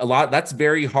 But that's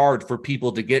very hard for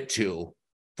people to get to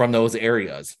from those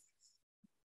areas.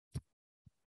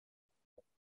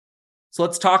 So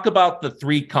let's talk about the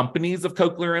 3 companies of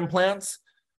cochlear implants.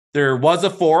 There was a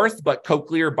 4th, but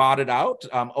Cochlear bought it out.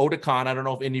 Oticon, I don't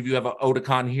know if any of you have an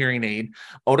Oticon hearing aid.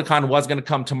 Oticon was going to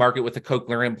come to market with a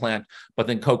cochlear implant, but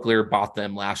then Cochlear bought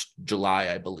them last July,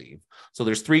 I believe. So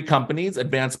there's 3 companies.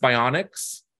 Advanced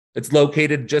Bionics. It's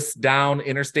located just down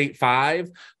Interstate 5,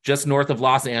 just north of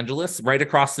Los Angeles, right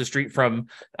across the street from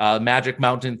Magic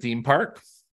Mountain Theme Park.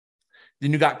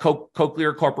 Then you got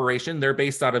Cochlear Corporation. They're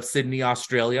based out of Sydney,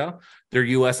 Australia. Their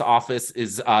U.S. office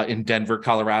is in Denver,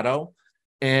 Colorado.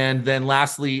 And then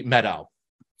lastly, Medel.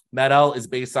 Medel is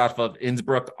based off of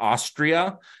Innsbruck,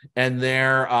 Austria, and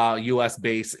their U.S.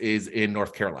 base is in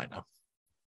North Carolina.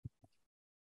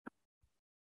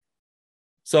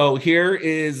 So here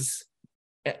is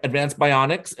advanced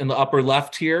bionics in the upper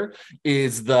left here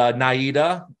is the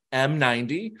NAIDA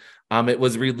M90. It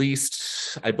was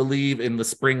released, I believe, in the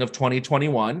spring of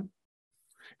 2021.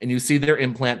 And you see their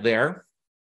implant there.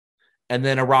 And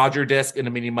then a Roger disc and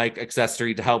a mini mic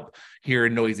accessory to help hear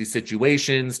in noisy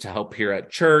situations, to help hear at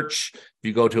church. If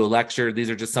you go to a lecture, these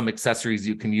are just some accessories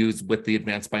you can use with the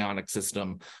advanced bionic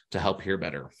system to help hear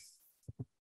better.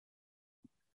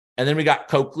 And then we got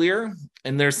cochlear,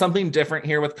 and there's something different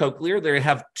here with cochlear. They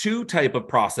have two type of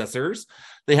processors.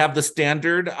 They have the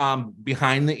standard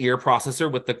behind the ear processor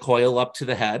with the coil up to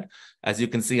the head, as you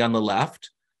can see on the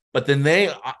left. But then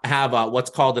they have what's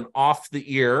called an off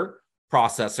the ear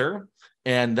processor,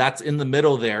 and that's in the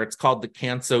middle there. It's called the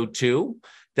Canso 2.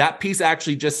 That piece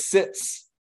actually just sits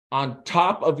on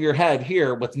top of your head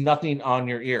here with nothing on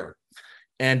your ear.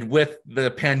 And with the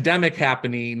pandemic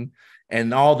happening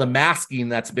and all the masking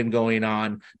that's been going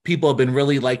on, people have been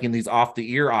really liking these off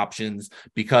the ear options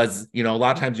because, you know, a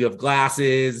lot of times you have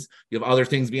glasses, you have other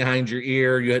things behind your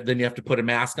ear, then you have to put a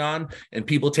mask on, and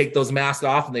people take those masks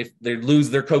off and they lose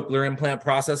their cochlear implant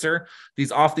processor.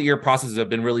 These off the ear processors have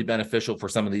been really beneficial for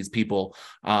some of these people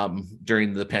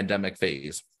during the pandemic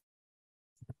phase.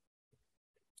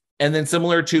 And then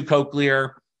similar to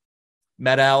cochlear,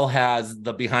 Med-El has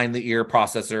the behind the ear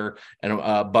processor and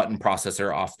a button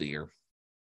processor off the ear.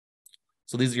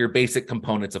 So these are your basic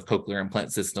components of cochlear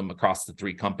implant system across the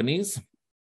three companies.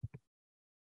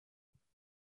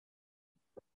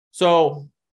 So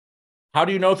how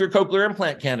do you know if you're a cochlear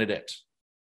implant candidate?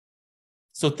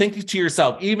 So think to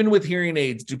yourself, even with hearing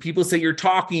aids, do people say you're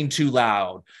talking too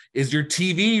loud? Is your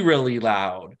TV really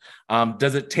loud?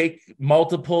 Does it take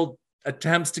multiple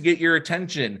attempts to get your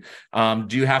attention?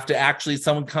 Do you have to actually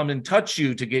someone come and touch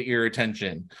you to get your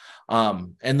attention?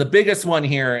 And the biggest one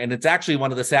here, and it's actually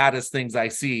one of the saddest things I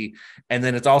see, and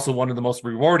then it's also one of the most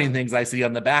rewarding things I see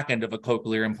on the back end of a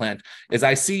cochlear implant, is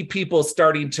I see people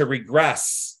starting to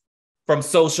regress from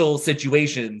social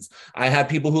situations. I have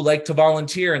people who like to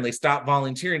volunteer and they stop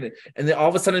volunteering, and they all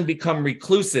of a sudden become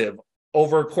reclusive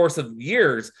over a course of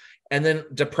years, and then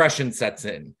depression sets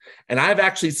in. And I've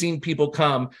actually seen people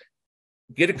come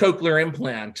get a cochlear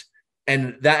implant,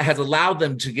 and that has allowed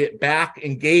them to get back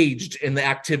engaged in the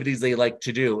activities they like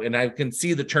to do. And I can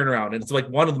see the turnaround. And it's like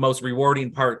one of the most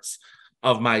rewarding parts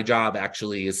of my job,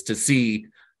 actually, is to see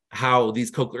how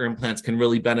these cochlear implants can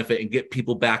really benefit and get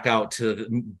people back out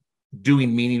to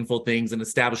doing meaningful things and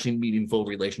establishing meaningful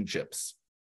relationships.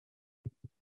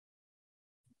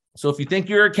 So if you think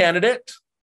you're a candidate,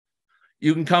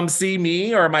 you can come see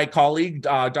me or my colleague,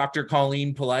 Dr.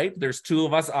 Colleen Polite. There's two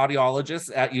of us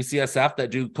audiologists at UCSF that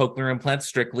do cochlear implants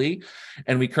strictly,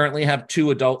 and we currently have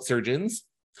 2 adult surgeons.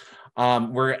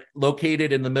 We're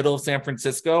located in the middle of San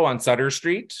Francisco on Sutter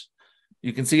Street.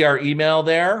 You can see our email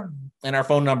there and our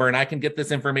phone number, and I can get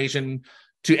this information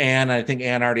to Anne. I think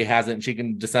Anne already has it, and she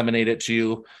can disseminate it to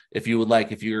you if you would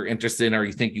like. If you're interested or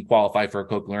you think you qualify for a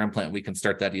cochlear implant, we can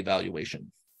start that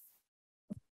evaluation.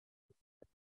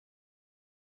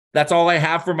 That's all I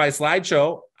have for my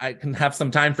slideshow. I can have some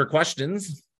time for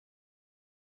questions.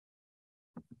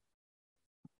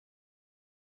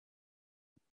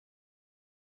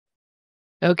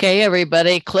 Okay,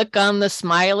 everybody, click on the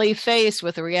smiley face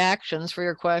with reactions for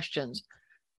your questions.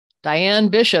 Diane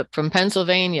Bishop from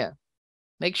Pennsylvania.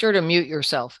 Make sure to mute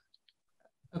yourself.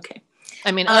 Okay.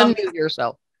 I mean, unmute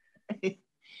yourself.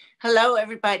 Hello,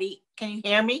 everybody. Can you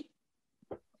hear me?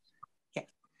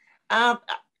 Yeah.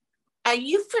 Are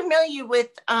you familiar with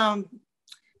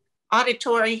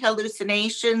auditory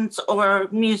hallucinations or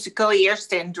musical ear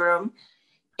syndrome?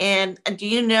 And do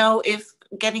you know if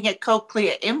getting a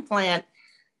cochlear implant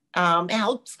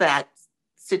helps that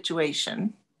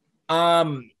situation?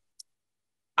 I'm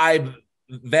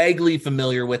vaguely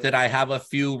familiar with it. I have a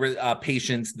few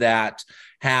patients that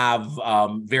have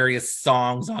various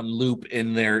songs on loop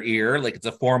in their ear, like it's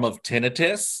a form of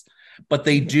tinnitus. But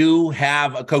they do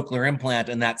have a cochlear implant,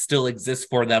 and that still exists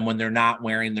for them when they're not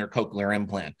wearing their cochlear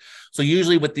implant. So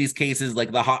usually with these cases,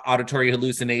 like the auditory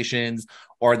hallucinations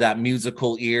or that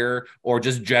musical ear or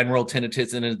just general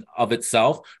tinnitus in and of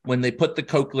itself, when they put the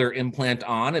cochlear implant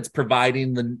on, it's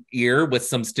providing the ear with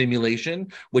some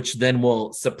stimulation, which then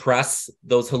will suppress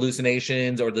those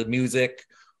hallucinations or the music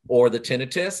or the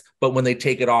tinnitus. But when they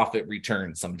take it off, it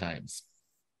returns sometimes.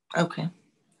 Okay.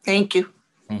 Thank you.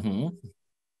 Mm-hmm.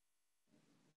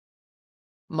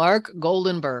 Mark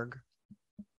Goldenberg.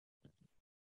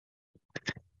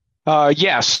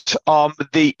 Yes,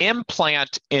 the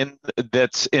implant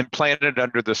that's implanted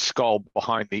under the skull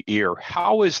behind the ear,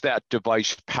 how is that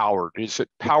device powered? Is it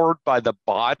powered by the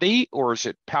body or is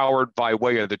it powered by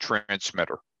way of the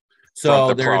transmitter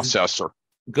from the processor?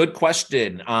 Good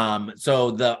question.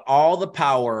 So all the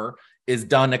power is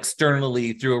done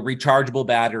externally through a rechargeable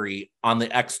battery on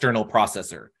the external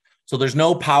processor. So there's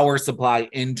no power supply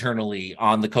internally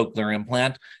on the cochlear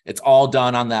implant. It's all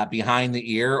done on that behind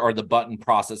the ear or the button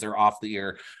processor off the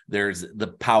ear. There's the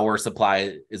power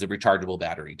supply is a rechargeable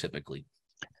battery typically.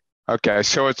 Okay,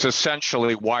 so it's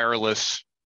essentially wireless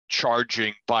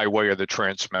charging by way of the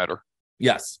transmitter.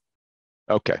 Yes.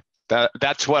 Okay.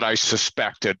 That's what I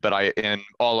suspected, but in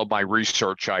all of my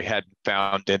research, I hadn't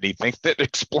found anything that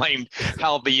explained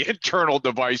how the internal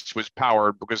device was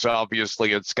powered, because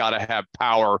obviously it's got to have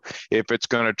power if it's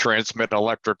going to transmit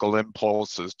electrical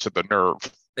impulses to the nerve.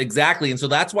 Exactly. And so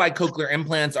that's why cochlear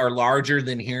implants are larger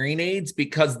than hearing aids,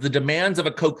 because the demands of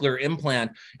a cochlear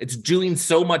implant, it's doing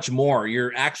so much more.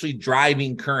 You're actually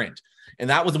driving current. And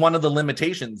that was one of the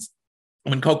limitations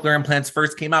when cochlear implants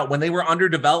first came out, when they were under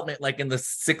development, like in the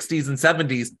 60s and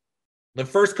 70s. The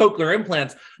first cochlear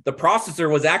implants, the processor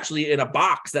was actually in a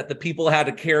box that the people had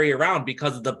to carry around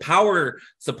because the power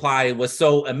supply was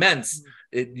so immense.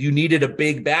 You needed a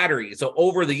big battery. So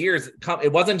over the years,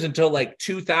 it wasn't until like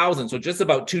 2000, so just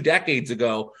about 2 decades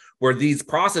ago, where these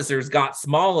processors got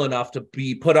small enough to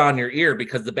be put on your ear,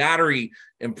 because the battery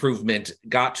improvement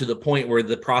got to the point where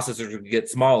the processors would get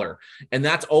smaller. And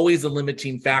that's always a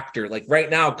limiting factor. Like right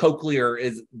now,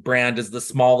 cochlear brand is the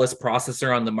smallest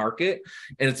processor on the market.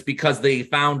 And it's because they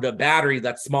found a battery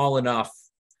that's small enough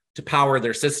to power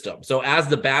their system. So as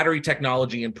the battery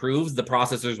technology improves, the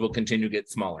processors will continue to get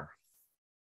smaller.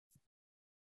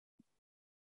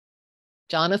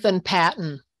 Jonathan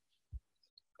Patton.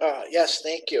 Yes,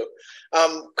 thank you.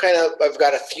 I've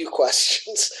got a few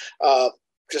questions.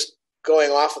 Just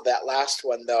going off of that last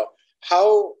one, though,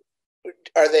 how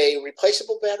are they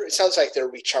replaceable batteries? It sounds like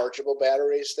they're rechargeable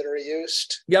batteries that are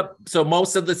used. Yep. So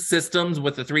most of the systems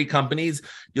with the 3 companies,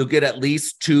 you'll get at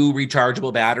least 2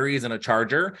 rechargeable batteries and a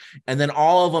charger. And then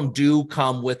all of them do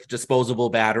come with disposable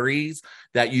batteries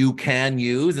that you can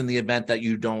use in the event that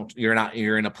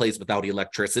you're in a place without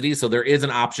electricity. So there is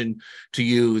an option to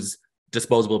use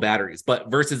disposable batteries.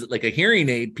 But versus like a hearing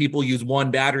aid, people use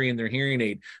 1 battery in their hearing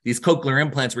aid. These cochlear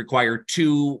implants require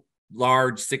 2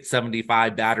 large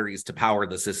 675 batteries to power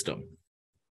the system.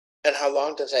 And how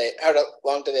long do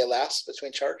they last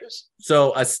between charges?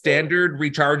 So a standard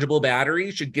rechargeable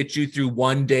battery should get you through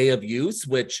 1 day of use,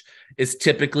 which is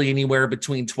typically anywhere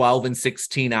between 12 and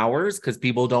 16 hours, because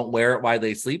people don't wear it while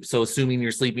they sleep. So assuming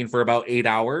you're sleeping for about 8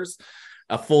 hours,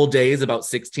 a full day is about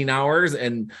 16 hours,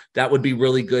 and that would be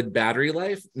really good battery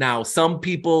life. Now, some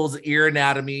people's ear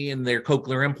anatomy and their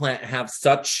cochlear implant have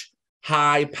such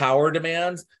high power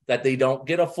demands that they don't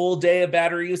get a full day of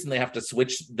battery use, and they have to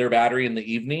switch their battery in the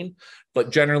evening.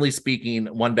 But generally speaking,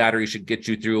 1 battery should get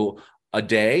you through a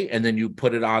day, and then you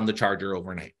put it on the charger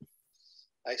overnight.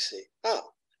 I see. Oh,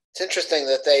 it's interesting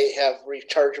that they have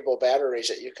rechargeable batteries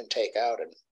that you can take out,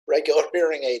 and regular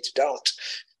hearing aids don't.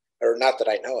 Or not that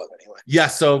I know of anyway. Yeah,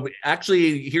 so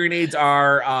actually hearing aids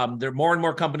are, there more and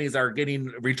more companies are getting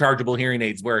rechargeable hearing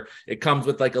aids where it comes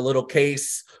with like a little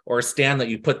case or a stand that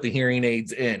you put the hearing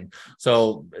aids in.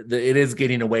 So it is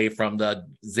getting away from the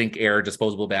zinc air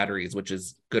disposable batteries, which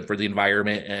is good for the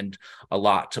environment and a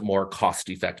lot more cost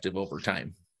effective over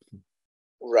time.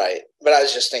 Right. But I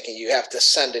was just thinking you have to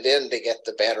send it in to get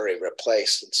the battery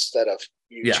replaced instead of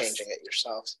you changing it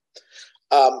yourselves.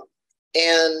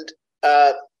 And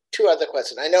 2 other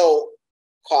questions. I know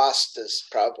cost is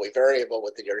probably variable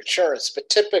with your insurance, but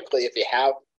typically if you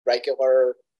have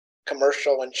regular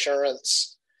commercial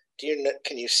insurance,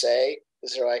 can you say,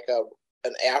 is there like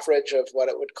an average of what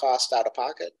it would cost out of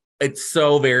pocket? It's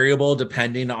so variable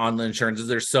depending on the insurances.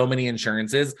 There's so many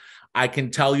insurances. I can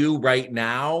tell you right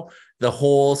now, the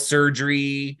whole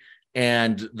surgery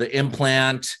and the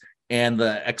implant and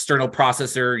the external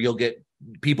processor,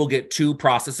 people get 2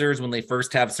 processors when they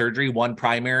first have surgery, 1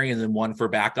 primary and then 1 for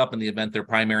backup in the event their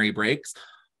primary breaks.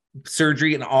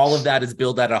 Surgery and all of that is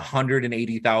billed at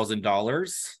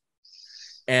 $180,000.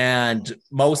 And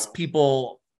most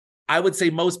people, I would say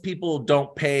most people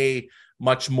don't pay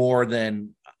much more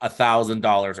than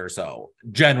 $1,000 or so,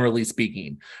 generally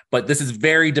speaking. But this is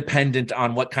very dependent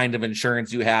on what kind of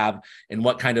insurance you have and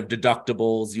what kind of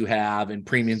deductibles you have and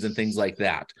premiums and things like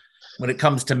that. When it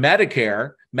comes to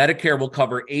Medicare, Medicare will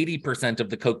cover 80% of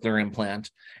the cochlear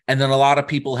implant. And then a lot of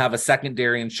people have a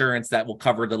secondary insurance that will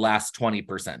cover the last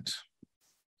 20%.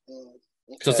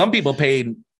 Okay. So some people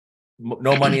pay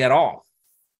no money at all.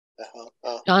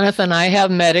 Jonathan, I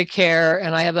have Medicare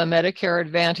and I have a Medicare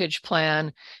Advantage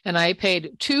plan, and I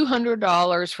paid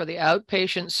 $200 for the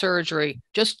outpatient surgery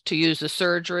just to use the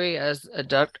surgery as a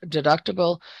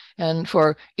deductible. And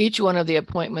for each one of the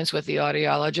appointments with the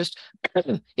audiologist,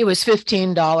 it was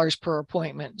 $15 per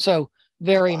appointment. So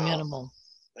very minimal.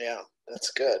 Yeah,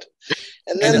 that's good.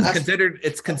 And then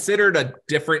it's considered a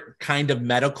different kind of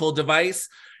medical device.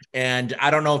 And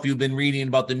I don't know if you've been reading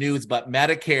about the news, but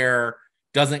Medicare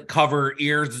doesn't cover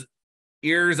ears,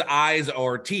 eyes,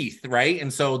 or teeth, right?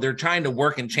 And so they're trying to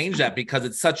work and change that because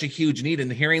it's such a huge need, and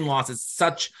the hearing loss is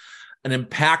such an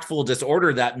impactful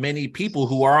disorder that many people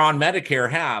who are on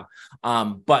Medicare have.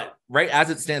 But right as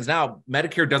it stands now,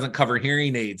 Medicare doesn't cover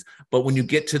hearing aids. But when you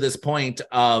get to this point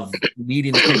of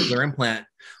needing a cochlear implant,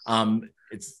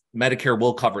 it's Medicare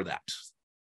will cover that.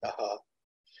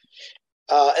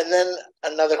 And then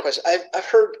another question. I've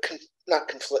heard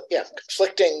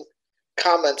conflicting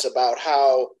comments about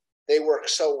how they work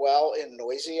so well in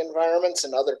noisy environments,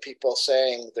 and other people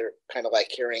saying they're kind of like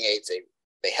hearing aids.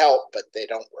 They help, but they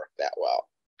don't work that well.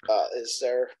 Is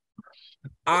there?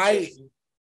 I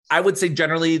would say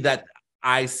generally that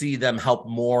I see them help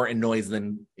more in noise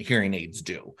than hearing aids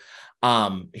do.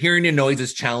 Hearing in noise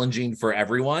is challenging for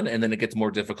everyone, and then it gets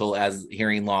more difficult as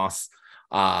hearing loss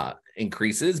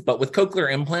increases. But with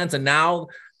cochlear implants and now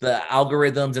the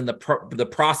algorithms and the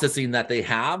processing that they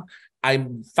have,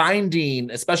 I'm finding,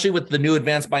 especially with the new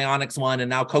advanced bionics one, and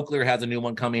now cochlear has a new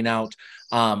one coming out,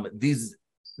 these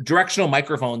directional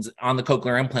microphones on the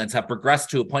cochlear implants have progressed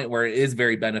to a point where it is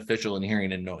very beneficial in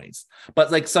hearing and noise.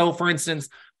 But like, so for instance,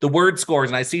 the word scores,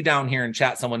 and I see down here in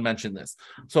chat, someone mentioned this.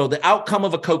 So the outcome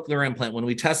of a cochlear implant, when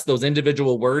we test those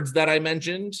individual words that I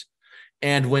mentioned,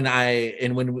 and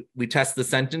when we test the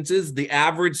sentences, the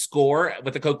average score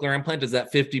with a cochlear implant is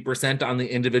at 50% on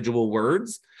the individual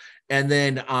words. And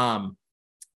then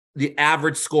the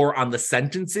average score on the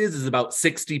sentences is about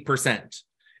 60%.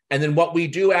 And then what we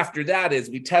do after that is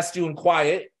we test you in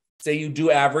quiet. Say you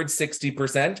do average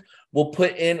 60%. We'll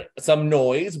put in some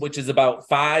noise, which is about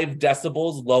 5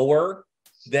 decibels lower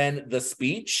than the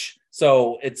speech.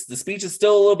 So the speech is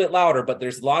still a little bit louder, but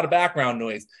there's a lot of background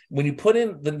noise. When you put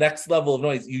in the next level of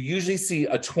noise, you usually see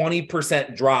a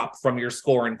 20% drop from your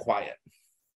score in quiet.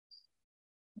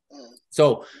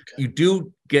 So you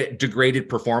do get degraded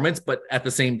performance, but at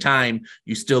the same time,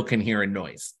 you still can hear in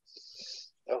noise.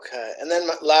 Okay. And then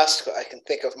my last, I can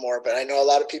think of more, but I know a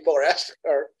lot of people are asking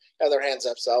or have their hands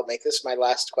up, so I'll make this my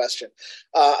last question.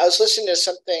 I was listening to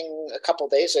something a couple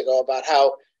of days ago about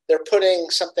how they're putting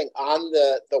something on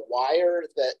the wire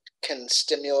that can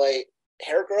stimulate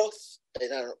hair growth. I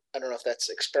don't know if that's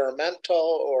experimental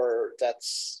or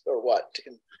what.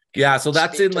 Yeah, so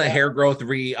that's in the hair growth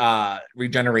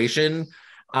regeneration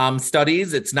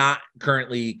studies. It's not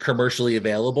currently commercially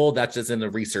available. That's just in the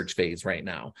research phase right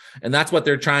now. And that's what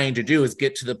they're trying to do, is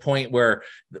get to the point where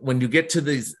when you get to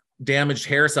these damaged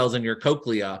hair cells in your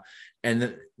cochlea,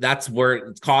 and that's where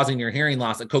it's causing your hearing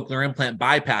loss, a cochlear implant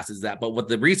bypasses that. But what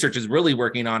the research is really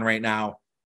working on right now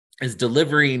is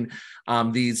delivering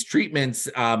these treatments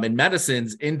and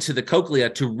medicines into the cochlea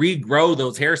to regrow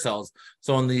those hair cells.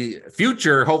 So in the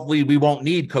future, hopefully we won't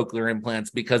need cochlear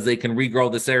implants because they can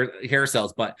regrow the hair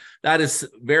cells. But that is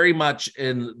very much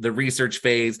in the research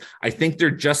phase. I think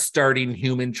they're just starting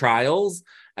human trials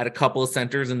at a couple of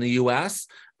centers in the US,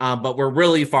 but we're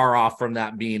really far off from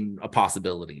that being a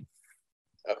possibility.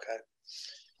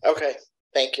 Okay.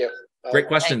 Thank you. Great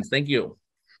questions. Thank you.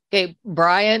 Okay,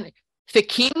 Brian.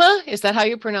 Fikima, is that how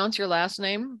you pronounce your last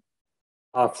name?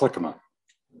 Flikima.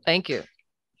 Thank you.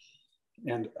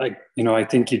 And I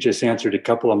think you just answered a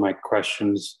couple of my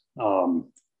questions.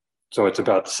 So it's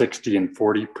about 60 and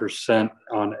 40%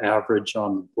 on average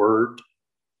on word,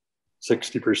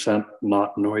 60%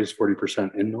 not noise,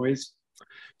 40% in noise.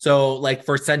 So like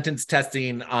for sentence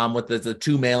testing, with the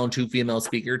 2 male and 2 female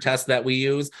speaker test that we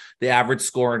use, the average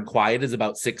score in quiet is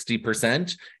about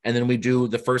 60%. And then we do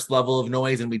the first level of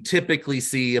noise, and we typically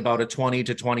see about a 20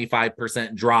 to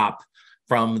 25% drop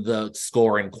from the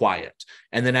score in quiet.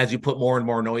 And then as you put more and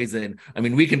more noise in, I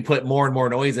mean, we can put more and more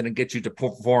noise in and get you to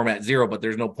perform at 0, but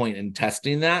there's no point in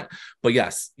testing that. But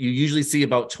yes, you usually see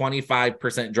about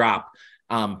 25% drop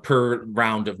per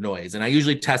round of noise. And I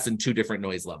usually test in 2 different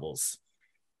noise levels.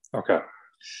 Okay.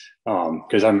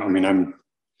 Because I'm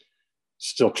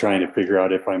still trying to figure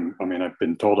out if I've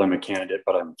been told I'm a candidate,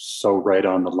 but I'm so right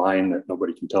on the line that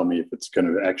nobody can tell me if it's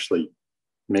going to actually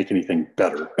make anything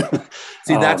better.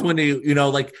 See, that's when you know,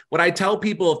 like what I tell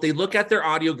people, if they look at their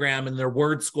audiogram and their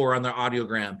word score on their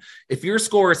audiogram, if your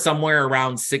score is somewhere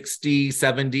around 60,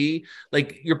 70,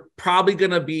 like you're probably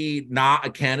going to be not a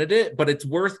candidate, but it's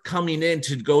worth coming in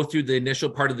to go through the initial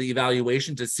part of the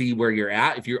evaluation to see where you're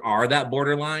at, if you are that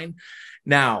borderline.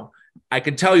 Now, I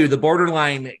can tell you the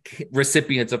borderline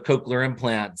recipients of cochlear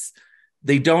implants,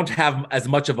 they don't have as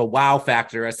much of a wow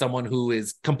factor as someone who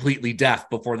is completely deaf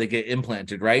before they get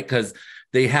implanted, right? Because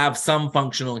they have some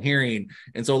functional hearing.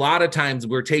 And so a lot of times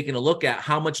we're taking a look at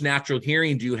how much natural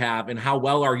hearing do you have and how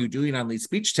well are you doing on these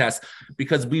speech tests,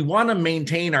 because we want to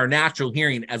maintain our natural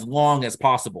hearing as long as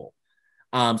possible.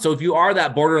 So if you are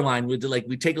that borderline, we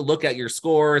take a look at your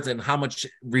scores and how much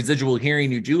residual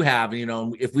hearing you do have. You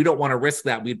know, if we don't want to risk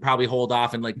that, we'd probably hold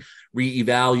off and like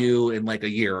reevaluate in like a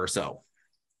year or so.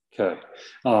 Okay.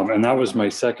 And that was my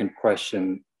second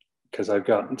question, because I've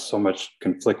gotten so much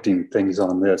conflicting things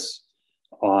on this,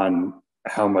 on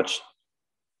how much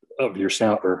of your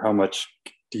sound or how much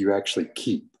do you actually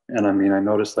keep? And I mean, I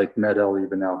noticed like MED-EL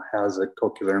even now has a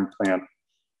cochlear implant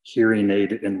hearing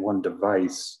aid in one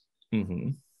device.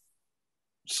 Mm-hmm.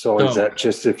 So is that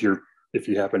just if you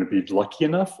happen to be lucky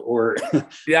enough, or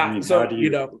yeah? I mean, so you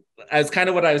know, as kind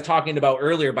of what I was talking about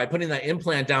earlier, by putting that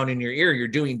implant down in your ear, you're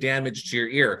doing damage to your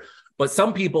ear. But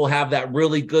some people have that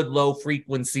really good low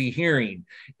frequency hearing,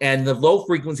 and the low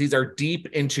frequencies are deep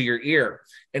into your ear.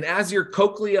 And as your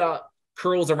cochlea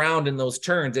curls around in those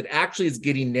turns, it actually is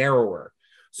getting narrower.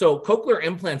 So cochlear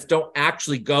implants don't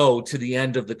actually go to the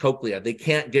end of the cochlea. They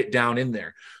can't get down in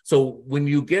there. So when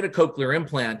you get a cochlear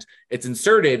implant, it's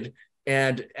inserted,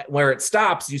 and where it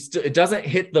stops, it doesn't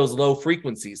hit those low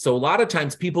frequencies. So a lot of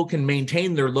times people can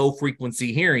maintain their low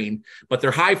frequency hearing, but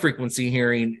their high frequency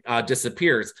hearing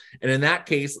disappears. And in that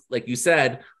case, like you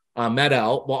said,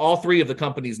 MED-EL, well, all three of the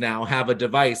companies now have a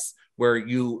device where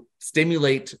you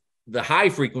stimulate the high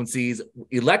frequencies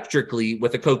electrically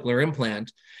with a cochlear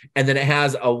implant, and then it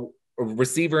has a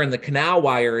receiver in the canal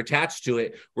wire attached to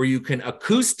it where you can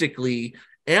acoustically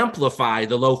amplify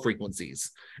the low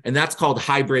frequencies. And that's called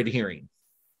hybrid hearing.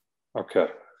 Okay.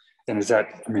 And is that,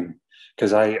 I mean,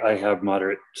 because I have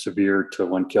moderate severe to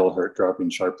 1 kilohertz dropping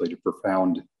sharply to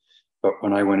profound. But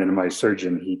when I went into my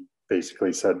surgeon, he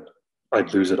basically said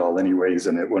I'd lose it all anyways,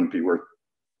 and it wouldn't be worth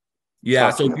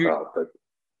talking about. But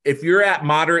if you're at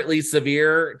moderately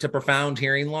severe to profound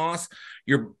hearing loss,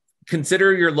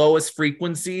 consider your lowest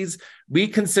frequencies. We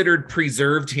considered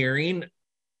preserved hearing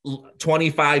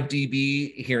 25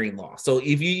 dB hearing loss. So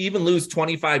if you even lose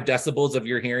 25 decibels of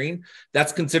your hearing,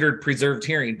 that's considered preserved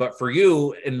hearing. But for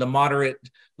you in the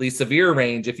moderately severe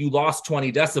range, if you lost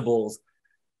 20 decibels,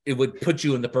 it would put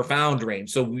you in the profound range.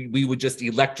 So we would just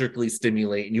electrically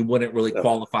stimulate, and you wouldn't really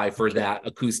qualify for that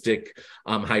acoustic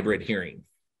hybrid hearing.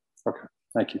 Okay,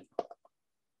 thank you.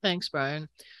 Thanks, Brian.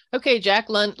 Okay, Jack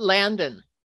Landon.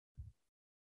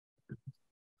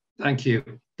 Thank you.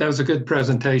 That was a good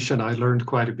presentation. I learned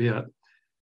quite a bit.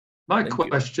 My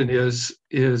question is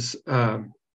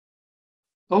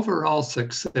overall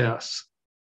success.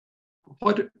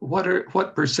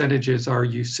 What percentages are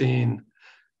you seeing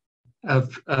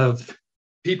of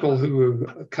people who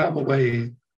come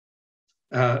away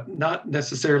not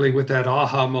necessarily with that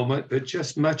aha moment, but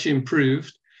just much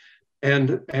improved,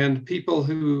 and people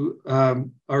who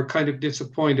are kind of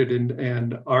disappointed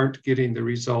and aren't getting the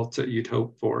results that you'd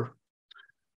hope for?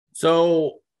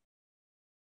 So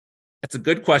it's a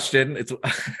good question.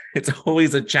 It's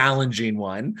always a challenging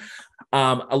one.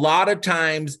 A lot of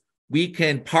times we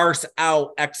can parse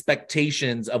out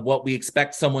expectations of what we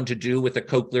expect someone to do with a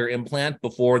cochlear implant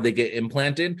before they get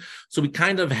implanted. So we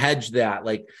kind of hedge that.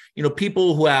 Like, you know,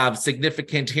 people who have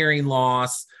significant hearing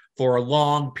loss for a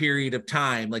long period of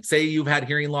time, like say you've had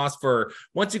hearing loss for,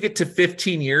 once you get to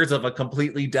 15 years of a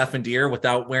completely deafened ear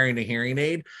without wearing a hearing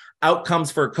aid,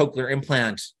 outcomes for a cochlear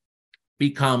implant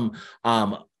become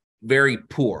very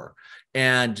poor.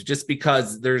 And just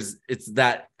because it's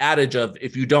that adage of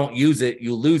if you don't use it,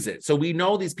 you lose it. So we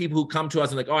know these people who come to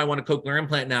us and like, oh, I want a cochlear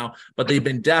implant now, but they've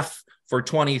been deaf for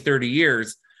 20, 30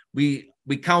 years. We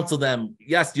counsel them,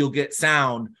 yes, you'll get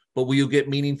sound, but will you get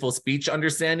meaningful speech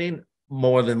understanding?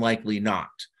 More than likely not.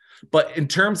 But in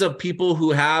terms of people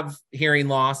who have hearing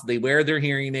loss, they wear their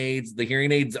hearing aids, the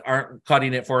hearing aids aren't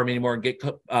cutting it for them anymore and get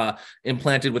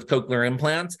implanted with cochlear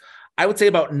implants. I would say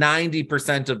about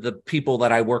 90% of the people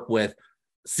that I work with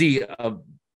see a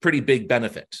pretty big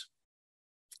benefit.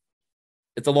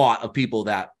 It's a lot of people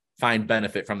that find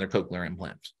benefit from their cochlear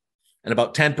implant. And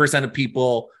about 10% of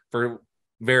people, for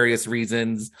various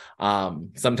reasons.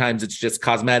 Sometimes it's just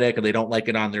cosmetic and they don't like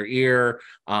it on their ear.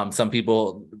 Some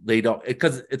people, they don't,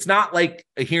 because it's not like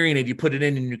a hearing aid, you put it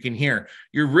in and you can hear.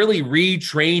 You're really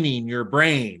retraining your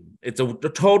brain. It's a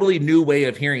totally new way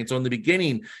of hearing. So in the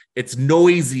beginning, it's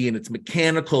noisy and it's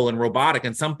mechanical and robotic,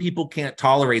 and some people can't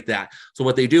tolerate that. So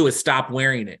what they do is stop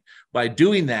wearing it. By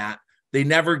doing that, they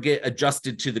never get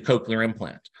adjusted to the cochlear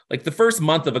implant. Like the first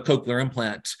month of a cochlear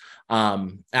implant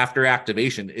after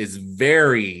activation is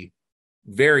very,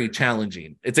 very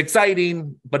challenging. It's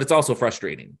exciting, but it's also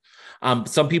frustrating.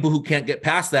 Some people who can't get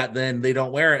past that, then they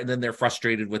don't wear it, and then they're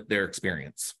frustrated with their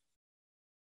experience.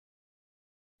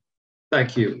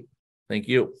 Thank you. Thank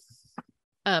you.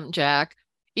 Jack,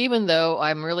 even though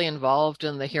I'm really involved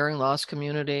in the hearing loss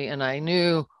community and I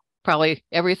knew probably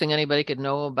everything anybody could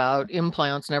know about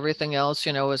implants and everything else,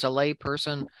 you know, as a lay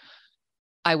person,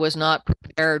 I was not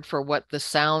prepared for what the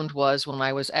sound was when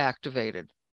I was activated.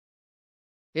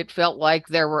 It felt like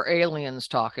there were aliens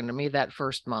talking to me that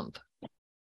first month.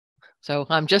 So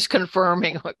I'm just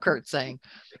confirming what Kurt's saying.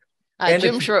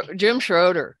 Jim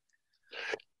Schroeder.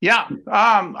 Yeah,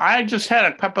 I just had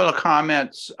a couple of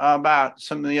comments about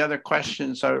some of the other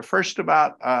questions. First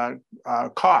about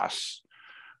costs.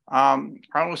 I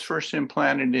was first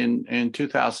implanted in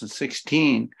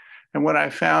 2016. And what I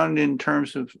found in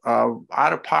terms of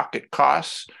out-of-pocket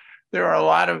costs, there are a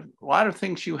lot of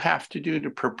things you have to do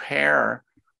to prepare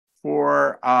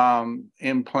for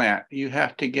implant. You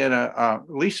have to get at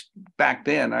least back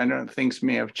then, I know things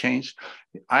may have changed.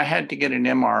 I had to get an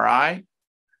MRI,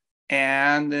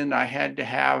 and then I had to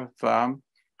have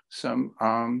some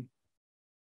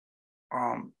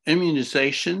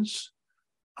immunizations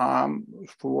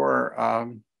for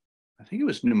I think it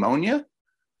was pneumonia.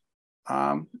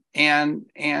 And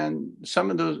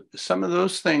some of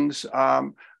those things I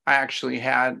actually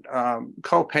had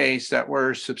co-pays that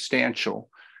were substantial,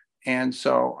 and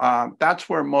so that's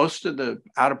where most of the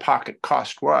out-of-pocket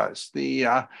cost was. The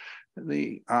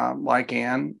like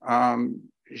Ann,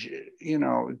 you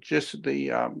know, just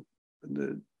the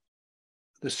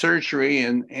surgery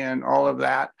and all of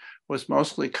that was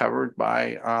mostly covered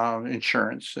by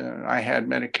insurance. I had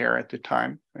Medicare at the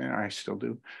time, and I still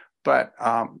do. But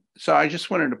so I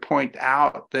just wanted to point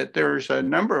out that there's a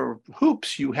number of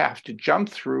hoops you have to jump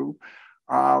through.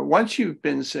 Once you've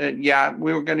been said, yeah,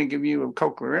 we were going to give you a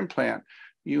cochlear implant,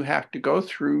 you have to go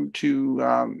through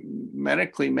to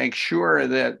medically make sure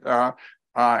that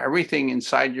everything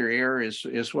inside your ear is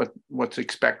what's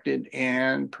expected,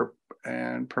 and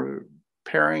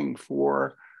preparing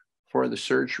for the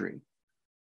surgery.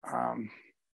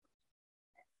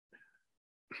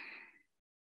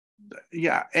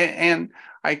 Yeah, and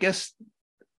I guess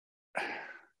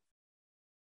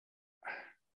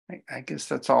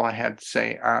that's all I had to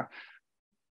say.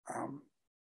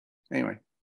 Anyway.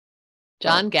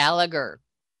 John Gallagher.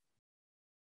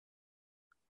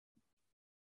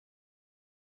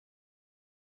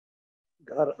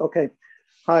 Got it. Okay.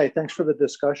 Hi, thanks for the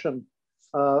discussion.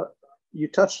 You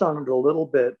touched on it a little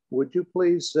bit. Would you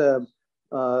please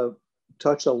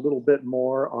touch a little bit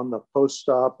more on the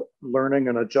post-op learning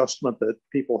and adjustment that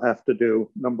people have to do,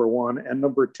 number one? And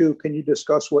number two, can you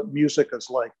discuss what music is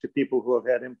like to people who have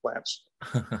had implants?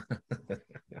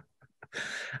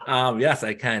 Yes,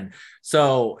 I can.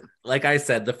 So, like I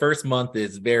said, the first month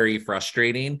is very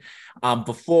frustrating.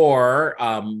 Before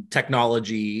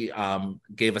technology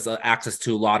gave us access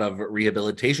to a lot of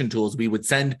rehabilitation tools, we would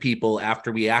send people,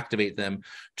 after we activate them,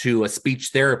 to a speech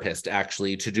therapist,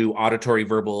 actually, to do auditory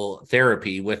verbal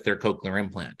therapy with their cochlear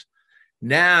implant.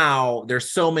 Now,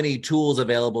 there's so many tools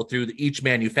available through each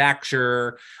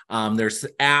manufacturer. There's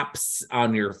apps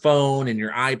on your phone and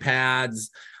your iPads.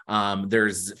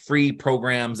 There's free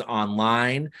programs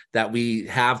online that we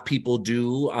have people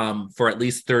do for at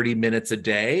least 30 minutes a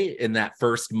day in that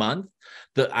first month.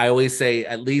 I always say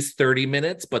at least 30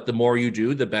 minutes, but the more you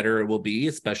do, the better it will be,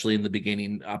 especially in the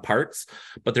beginning parts.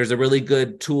 But there's a really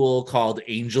good tool called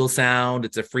Angel Sound.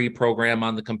 It's a free program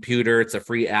on the computer. It's a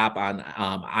free app on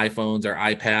iPhones or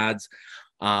iPads.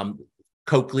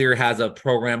 Cochlear has a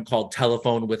program called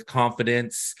Telephone with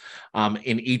Confidence.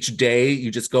 In each day,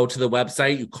 you just go to the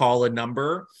website, you call a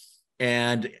number,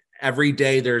 and every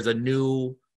day there's a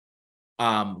new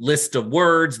list of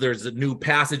words. There's a new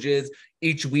passages.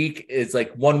 Each week is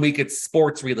like 1 week it's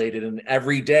sports related, and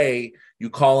every day you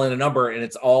call in a number, and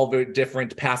it's all the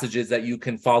different passages that you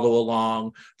can follow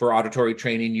along for auditory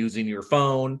training using your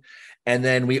phone. And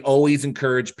then we always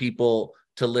encourage people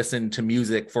to listen to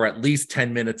music for at least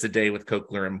 10 minutes a day with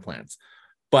cochlear implants.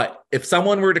 But if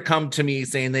someone were to come to me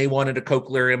saying they wanted a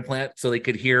cochlear implant so they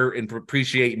could hear and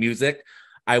appreciate music,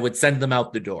 I would send them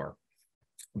out the door.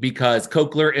 because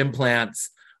cochlear implants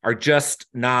are just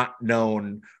not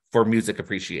known for music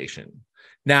appreciation.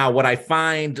 Now, what I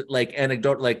find like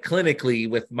anecdote, like clinically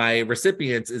with my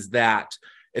recipients is that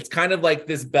it's kind of like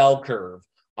this bell curve.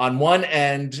 On one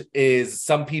end is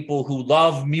some people who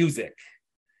love music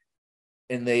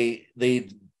and they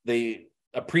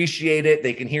appreciate it.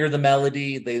 They can hear the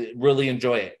melody. They really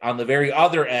enjoy it. On the very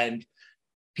other end,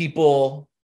 people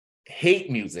hate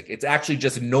music. It's actually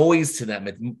just noise to them.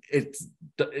 It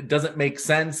doesn't make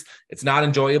sense. It's not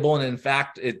enjoyable. And in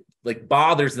fact, it like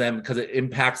bothers them because it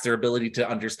impacts their ability to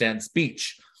understand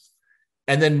speech.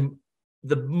 And then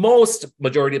the most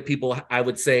majority of people, I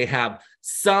would say, have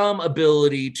some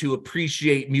ability to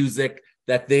appreciate music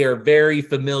that they are very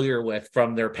familiar with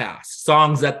from their past,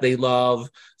 songs that they love,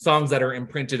 songs that are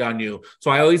imprinted on you.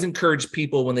 So I always encourage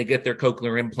people when they get their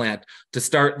cochlear implant to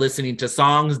start listening to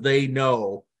songs they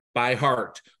know by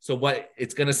heart. So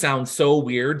it's going to sound so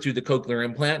weird through the cochlear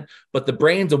implant, but the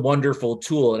brain's a wonderful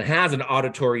tool. It has an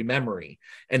auditory memory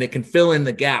and it can fill in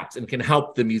the gaps and can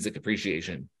help the music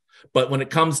appreciation. But when it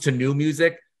comes to new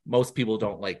music, most people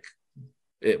don't like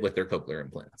it with their cochlear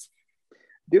implants.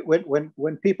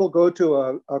 When people go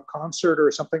to a concert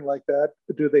or something like that,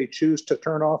 do they choose to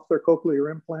turn off their cochlear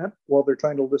implant while they're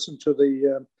trying to listen to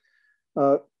the,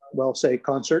 say,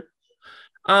 concert?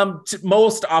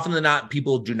 Most often than not,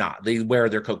 people do not. They wear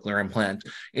their cochlear implant.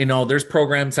 There's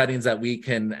program settings that we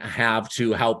can have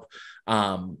to help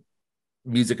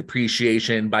music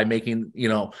appreciation by making,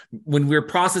 when we're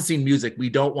processing music, we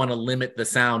don't want to limit the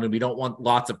sound and we don't want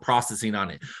lots of processing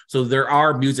on it. So there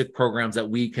are music programs that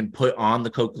we can put on the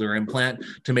cochlear implant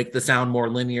to make the sound more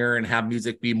linear and have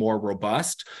music be more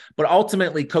robust. But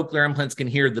ultimately, cochlear implants can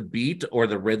hear the beat or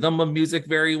the rhythm of music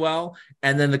very well.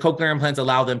 And then the cochlear implants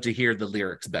allow them to hear the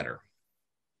lyrics better.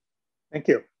 Thank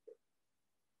you.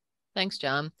 Thanks,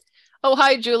 John. Oh,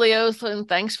 hi, Julie Oslin.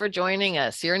 Thanks for joining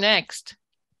us. You're next.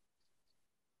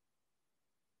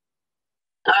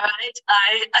 All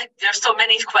right. There's so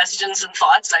many questions and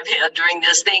thoughts I've had during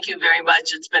this. Thank you very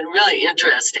much. It's been really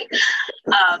interesting.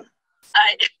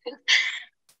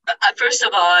 First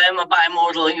of all, I am a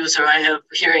bimodal user. I have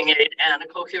a hearing aid and a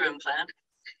cochlear implant.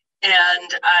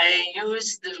 And I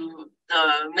use the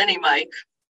mini mic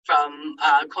from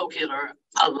cochlear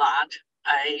a lot.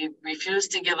 I refuse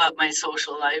to give up my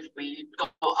social life. We go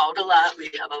out a lot. We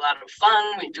have a lot of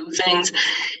fun. We do things.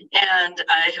 And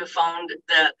I have found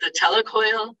that the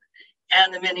telecoil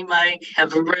and the mini mic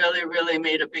have really, really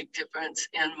made a big difference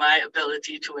in my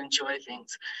ability to enjoy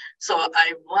things. So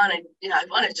I want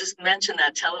to just mention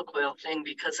that telecoil thing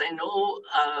because I know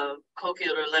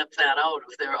cochlear left that out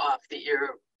of their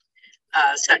off-the-ear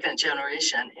second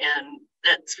generation. And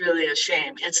that's really a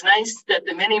shame. It's nice that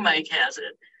the mini mic has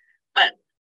it, but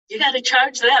you got to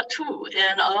charge that too.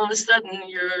 And all of a sudden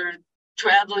you're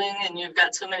traveling and you've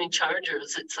got so many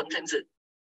chargers that sometimes it's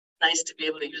nice to be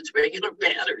able to use regular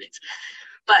batteries.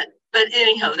 But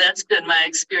anyhow, that's been my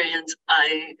experience.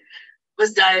 I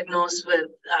was diagnosed with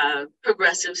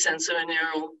progressive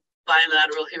sensorineural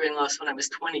bilateral hearing loss when I was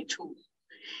 22.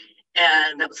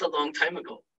 And that was a long time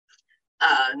ago,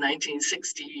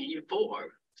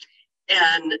 1964.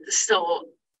 And so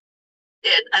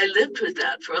I lived with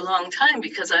that for a long time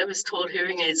because I was told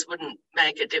hearing aids wouldn't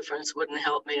make a difference, wouldn't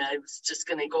help me. I was just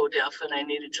going to go deaf and I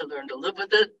needed to learn to live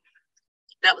with it.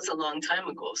 That was a long time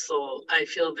ago. So I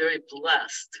feel very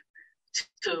blessed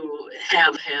to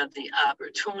have had the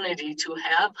opportunity to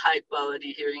have high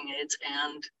quality hearing aids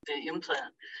and the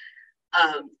implant.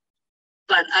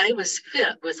 But I was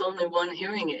fit with only one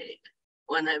hearing aid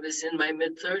when I was in my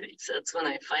mid-30s. That's when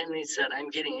I finally said,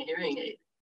 I'm getting a hearing aid.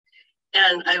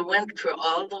 And I went for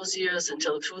all those years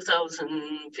until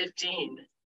 2015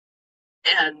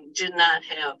 and did not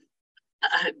have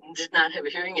a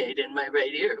hearing aid in my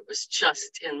right ear. It was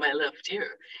just in my left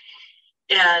ear.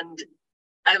 And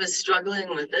I was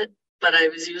struggling with it, but I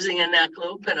was using a neck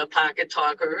loop and a pocket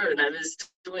talker, and I was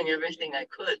doing everything I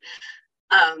could.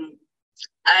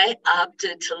 I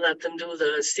opted to let them do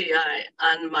the CI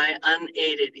on my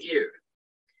unaided ear.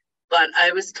 But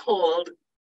I was told,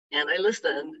 and I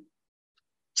listened,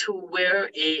 to wear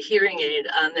a hearing aid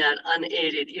on that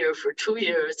unaided ear for 2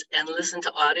 years and listen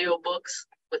to audiobooks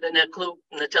with a neck loop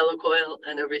and the telecoil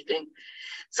and everything.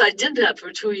 So I did that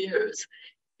for 2 years.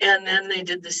 And then they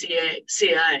did the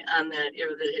CI on that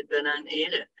ear that had been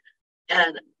unaided.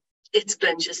 And it's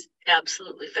been just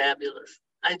absolutely fabulous.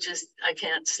 I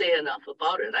can't say enough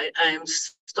about it. I am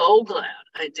so glad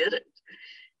I did it.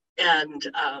 And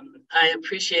I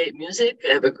appreciate music.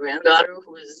 I have a granddaughter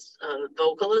who is a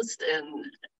vocalist,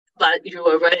 but you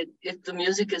are right. If the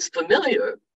music is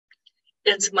familiar,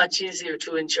 it's much easier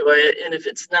to enjoy it. And if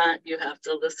it's not, you have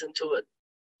to listen to it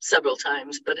several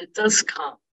times, but it does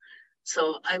come.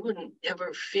 So I wouldn't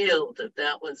ever feel that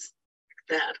that was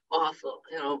that awful,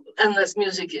 you know, unless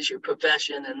music is your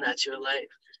profession and that's your life.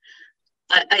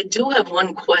 I do have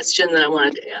one question that I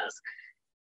wanted to ask.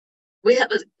 We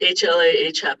have an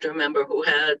HLAA chapter member who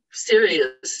had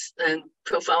serious and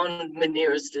profound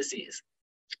Meniere's disease.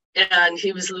 And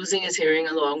he was losing his hearing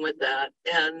along with that.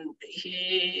 And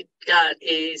he got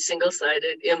a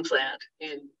single-sided implant.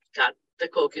 He got the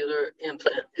cochlear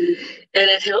implant. And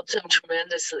it helped him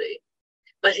tremendously.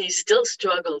 But he still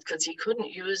struggled because he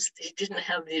didn't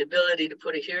have the ability to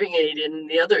put a hearing aid in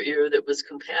the other ear that was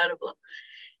compatible.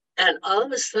 And all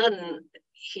of a sudden,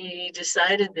 he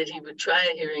decided that he would try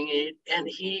a hearing aid. And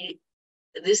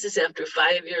this is after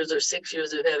 5 years or 6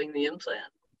 years of having the implant.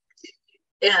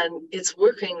 And it's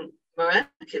working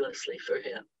miraculously for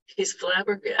him. He's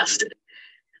flabbergasted.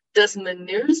 Does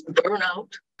Meniere's burn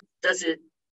out? Does it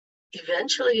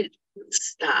eventually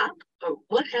stop? Or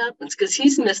what happens? Because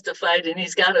he's mystified and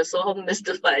he's got us all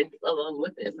mystified along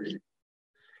with him.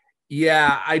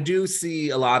 Yeah, I do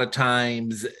see a lot of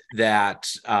times that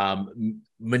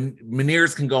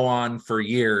Meniere's can go on for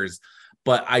years,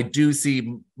 but I do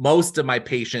see most of my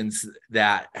patients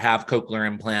that have cochlear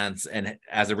implants and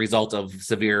as a result of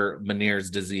severe Meniere's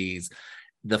disease,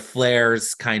 the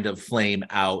flares kind of flame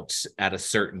out at a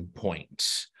certain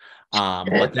point.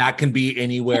 But that can be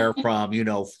anywhere from,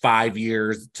 5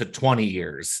 years to 20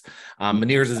 years.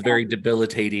 Meniere's is very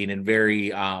debilitating and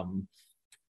very,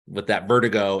 with that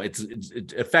vertigo,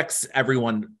 it affects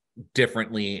everyone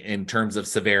differently in terms of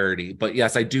severity. But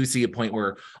yes, I do see a point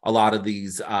where a lot of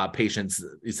these patients,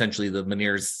 essentially the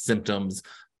Meniere's symptoms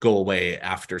go away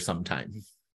after some time.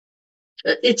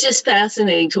 It's just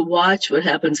fascinating to watch what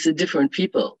happens to different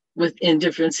people in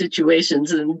different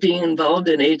situations, and being involved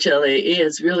in HLAA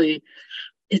is really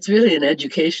an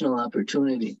educational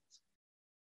opportunity.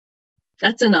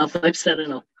 That's enough. I've said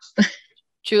enough.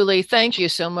 Julie, thank you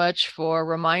so much for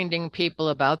reminding people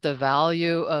about the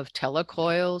value of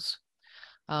telecoils.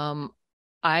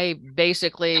 I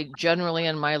basically, generally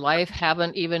in my life,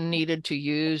 haven't even needed to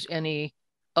use any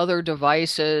other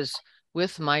devices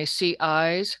with my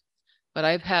CIs, but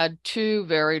I've had 2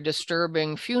 very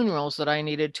disturbing funerals that I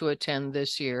needed to attend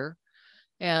this year.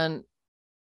 And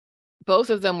both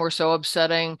of them were so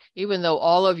upsetting, even though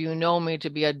all of you know me to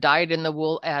be a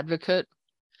dyed-in-the-wool advocate.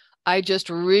 I just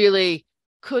really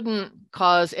couldn't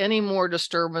cause any more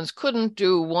disturbance, couldn't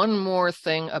do one more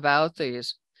thing about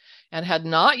these, and had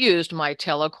not used my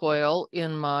telecoil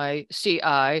in my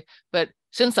CI. But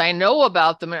since I know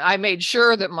about them, I made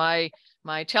sure that my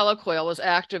telecoil was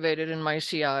activated in my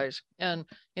CIs. And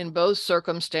in both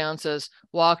circumstances,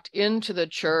 walked into the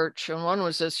church, and one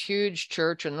was this huge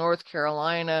church in North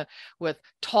Carolina with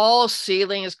tall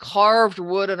ceilings, carved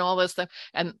wood and all this stuff.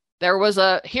 And there was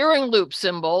a hearing loop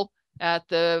symbol at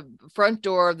the front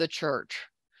door of the church.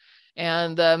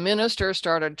 And the minister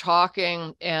started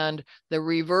talking, and the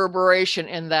reverberation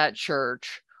in that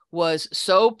church was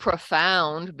so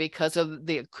profound because of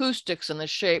the acoustics and the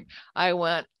shape. I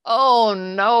went, oh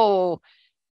no.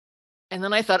 And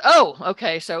then I thought, oh,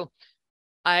 okay. So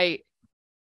I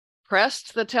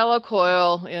pressed the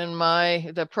telecoil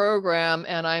in the program,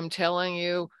 and I'm telling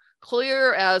you,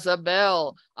 clear as a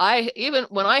bell. Even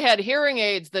when I had hearing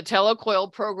aids, the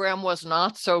telecoil program was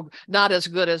not as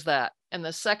good as that. And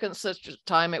the second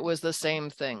time it was the same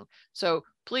thing. So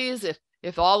please,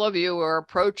 if all of you are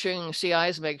approaching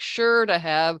CIs, make sure to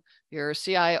have your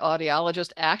CI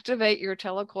audiologist activate your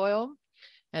telecoil.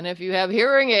 And if you have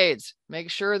hearing aids, make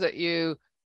sure that you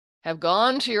have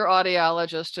gone to your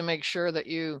audiologist to make sure that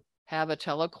you have a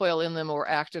telecoil in them or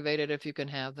activated if you can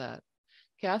have that.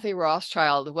 Kathy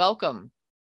Rothschild, welcome.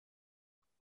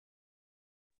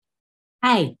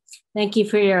 Hi, thank you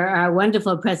for your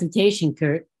wonderful presentation,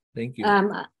 Kurt. Thank you.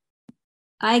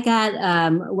 I got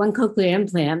one cochlear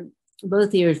implant,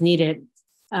 both ears needed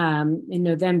in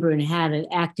November, and had it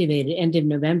activated end of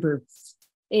November.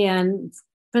 And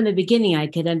from the beginning, I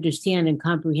could understand and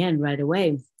comprehend right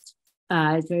away.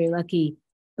 I was very lucky,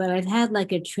 but I've had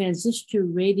like a transistor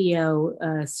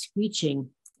radio screeching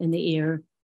in the ear.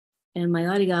 And my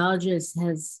audiologist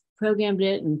has programmed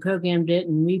it and reprogrammed it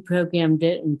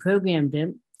and programmed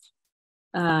it,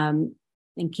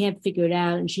 and can't figure it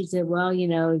out. And she said, well,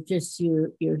 just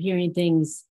you're hearing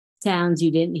sounds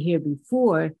you didn't hear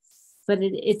before. But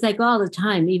it's like all the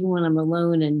time, even when I'm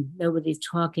alone and nobody's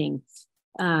talking.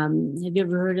 Have you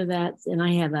ever heard of that? And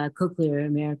I have a cochlear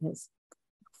Americas.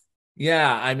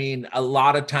 Yeah, I mean, a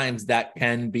lot of times that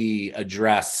can be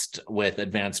addressed with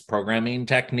advanced programming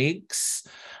techniques.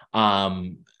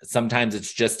 Sometimes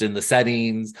it's just in the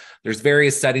settings. There's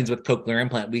various settings with cochlear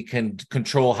implant. We can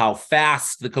control how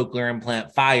fast the cochlear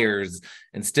implant fires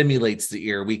and stimulates the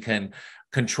ear. We can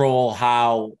control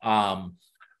how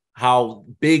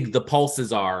big the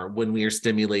pulses are when we are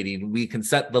stimulating. We can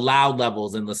set the loud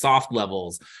levels and the soft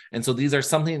levels. And so these are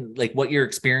something like what you're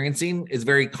experiencing is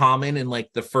very common in like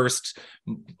the first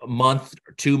month,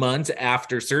 2 months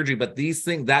after surgery. But these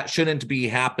things that shouldn't be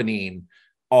happening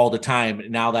all the time.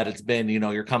 Now that it's been,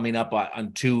 you're coming up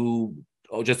on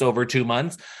just over 2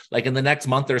 months, like in the next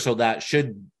month or so, that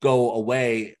should go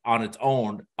away on its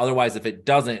own. Otherwise, if it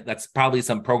doesn't, that's probably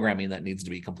some programming that needs to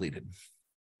be completed.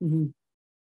 Mm-hmm.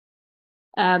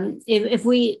 If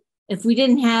we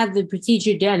didn't have the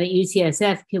procedure done at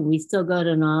UCSF, can we still go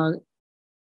to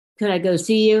could I go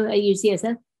see you at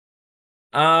UCSF?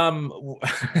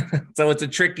 So it's a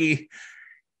tricky.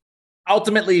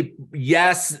 Ultimately,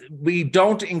 yes, we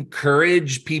don't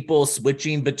encourage people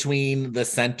switching between the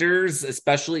centers,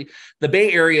 especially the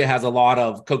Bay Area has a lot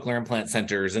of cochlear implant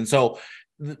centers. And so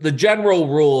the general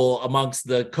rule amongst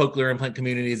the cochlear implant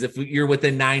community is if you're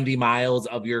within 90 miles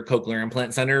of your cochlear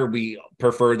implant center, we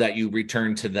prefer that you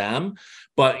return to them.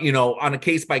 But, on a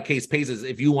case-by-case basis,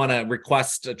 if you want to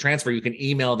request a transfer, you can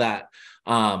email that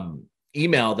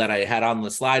email that I had on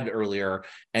the slide earlier,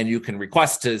 and you can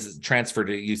request to transfer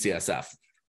to UCSF.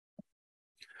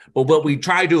 But what we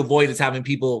try to avoid is having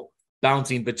people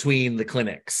bouncing between the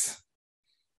clinics.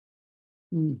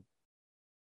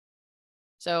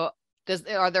 So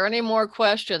are there any more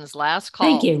questions? Last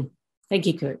call. Thank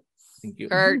you, Kurt. Thank you.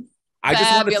 Kurt, I just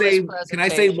want to say, can I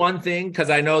say one thing? Because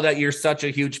I know that you're such a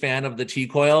huge fan of the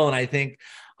T-coil, and I think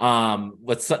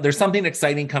there's something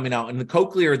exciting coming out. And the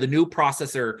cochlear, the new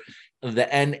processor, the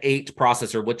N8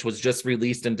 processor, which was just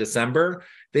released in December,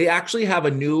 they actually have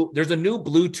there's a new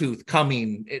Bluetooth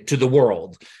coming to the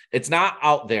world. It's not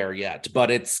out there yet, but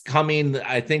it's coming.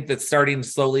 I think that's starting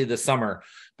slowly this summer.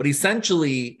 But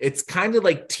essentially, it's kind of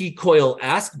like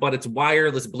T-coil-esque, but it's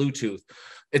wireless Bluetooth.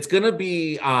 It's going to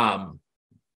be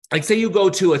like, say you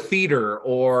go to a theater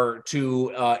or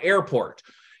to airport.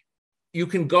 You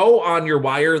can go on your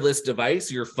wireless device,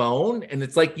 your phone, and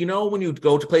it's like, when you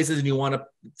go to places and you want to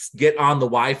get on the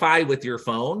Wi-Fi with your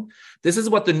phone, this is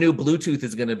what the new Bluetooth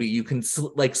is going to be. You can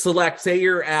select, say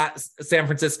you're at San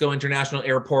Francisco International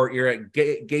Airport, you're at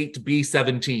gate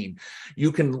B17.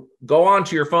 You can go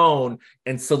onto your phone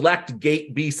and select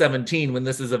gate B17 when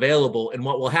this is available. And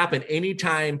what will happen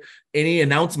anytime any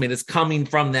announcement is coming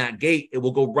from that gate, it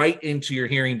will go right into your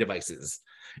hearing devices.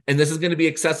 And this is going to be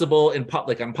accessible in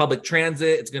on public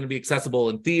transit. It's going to be accessible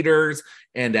in theaters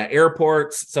and at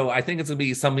airports. So I think it's going to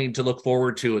be something to look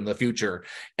forward to in the future.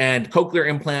 And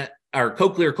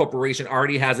Cochlear Corporation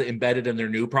already has it embedded in their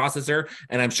new processor,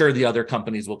 and I'm sure the other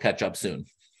companies will catch up soon.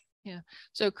 Yeah.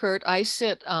 So Kurt, I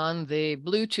sit on the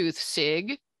Bluetooth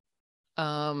SIG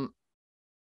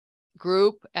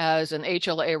group as an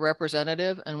HLA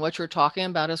representative, and what you're talking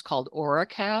about is called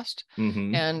Auracast.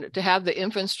 Mm-hmm. And to have the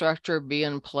infrastructure be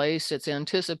in place, it's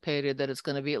anticipated that it's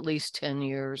going to be at least 10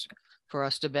 years for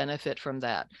us to benefit from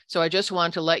that. So I just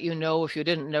want to let you know if you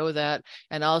didn't know that,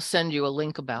 and I'll send you a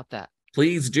link about that.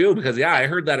 Please do, because I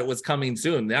heard that it was coming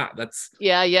soon.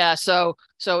 Yeah. So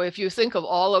if you think of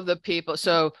all of the people,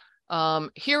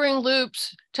 hearing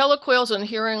loops, telecoils and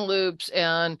hearing loops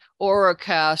and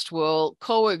Auracast will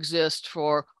coexist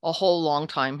for a whole long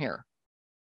time here.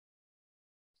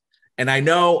 And I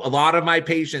know a lot of my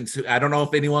patients, I don't know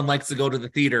if anyone likes to go to the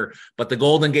theater, but the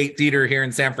Golden Gate Theater here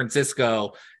in San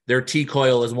Francisco, their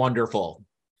T-coil is wonderful.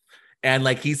 And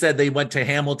like he said, they went to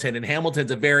Hamilton, and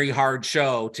Hamilton's a very hard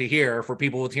show to hear for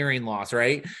people with hearing loss,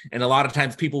 right? And a lot of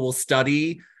times people will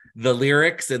study the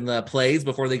lyrics and the plays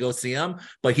before they go see them.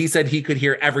 But he said he could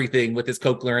hear everything with his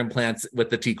cochlear implants with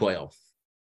the T-coil.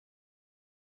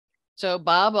 So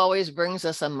Bob always brings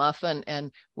us a muffin,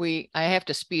 and I have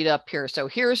to speed up here. So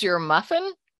here's your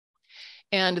muffin.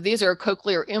 And these are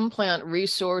cochlear implant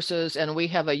resources, and we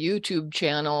have a YouTube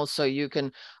channel, so you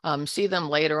can see them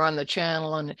later on the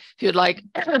channel. And if you'd like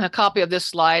a copy of this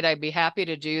slide, I'd be happy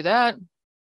to do that.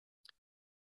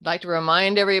 I'd like to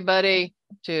remind everybody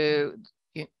to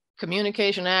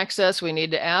communication access. We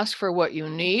need to ask for what you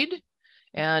need.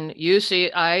 And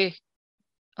I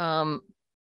am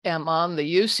on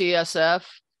the UCSF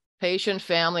Patient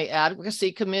Family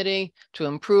Advocacy Committee to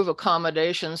improve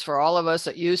accommodations for all of us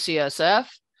at UCSF.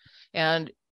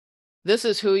 And this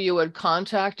is who you would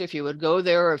contact if you would go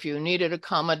there, if you needed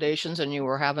accommodations and you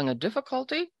were having a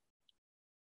difficulty.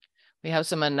 We have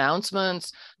some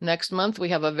announcements. Next month, we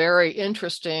have a very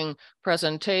interesting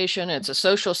presentation. It's a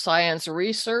social science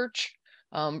research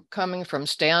coming from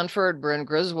Stanford, Bryn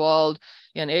Griswold,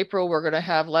 In April, we're going to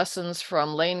have lessons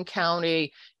from Lane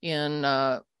County in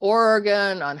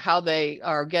Oregon on how they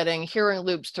are getting hearing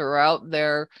loops throughout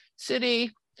their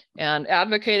city and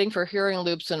advocating for hearing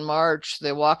loops in March,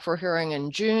 the Walk for Hearing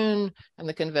in June, and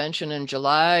the convention in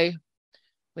July.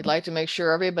 We'd like to make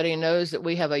sure everybody knows that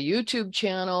we have a YouTube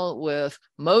channel with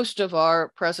most of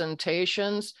our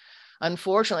presentations.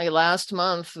 Unfortunately, last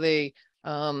month, the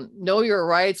Know Your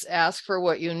Rights, Ask for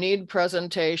What You Need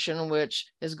presentation, which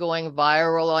is going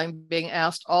viral. I'm being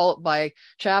asked all by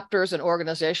chapters and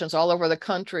organizations all over the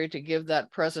country to give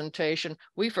that presentation.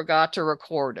 We forgot to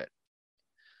record it.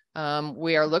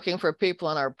 We are looking for people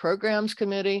on our programs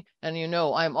committee, and you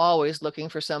know I'm always looking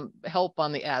for some help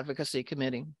on the advocacy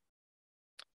committee.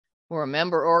 We're a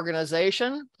member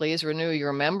organization. Please renew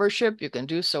your membership. You can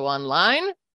do so online.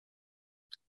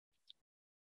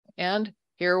 And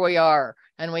here we are,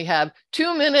 and we have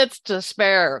 2 minutes to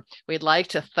spare. We'd like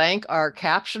to thank our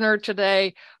captioner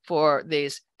today for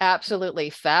these absolutely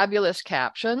fabulous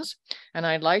captions. And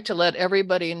I'd like to let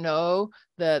everybody know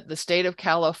that the state of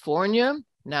California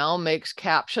now makes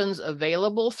captions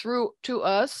available to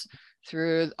us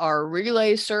through our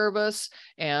relay service.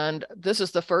 And this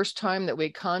is the first time that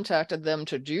we contacted them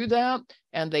to do that.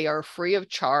 And they are free of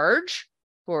charge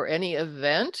for any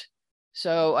event.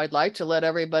 So I'd like to let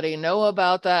everybody know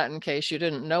about that in case you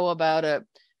didn't know about it.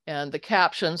 And the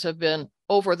captions have been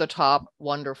over the top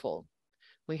wonderful.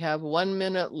 We have 1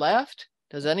 minute left.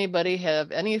 Does anybody have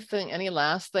any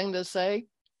last thing to say?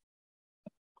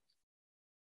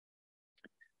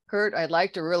 Kurt, I'd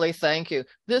like to really thank you.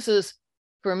 This is,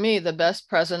 for me, the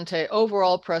best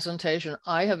overall presentation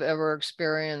I have ever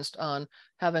experienced on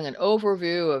having an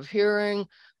overview of hearing,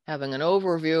 having an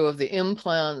overview of the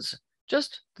implants,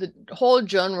 just the whole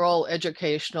general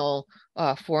educational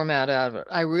format of it.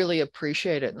 I really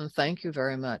appreciate it, and thank you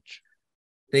very much.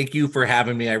 Thank you for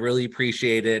having me. I really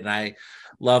appreciate it, and I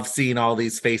love seeing all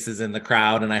these faces in the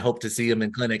crowd, and I hope to see them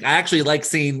in clinic. I actually like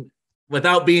seeing,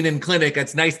 without being in clinic,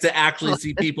 it's nice to actually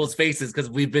see people's faces because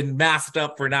we've been masked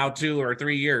up for now 2 or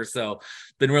 3 years. So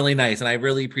it's been really nice. And I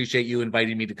really appreciate you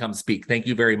inviting me to come speak. Thank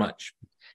you very much.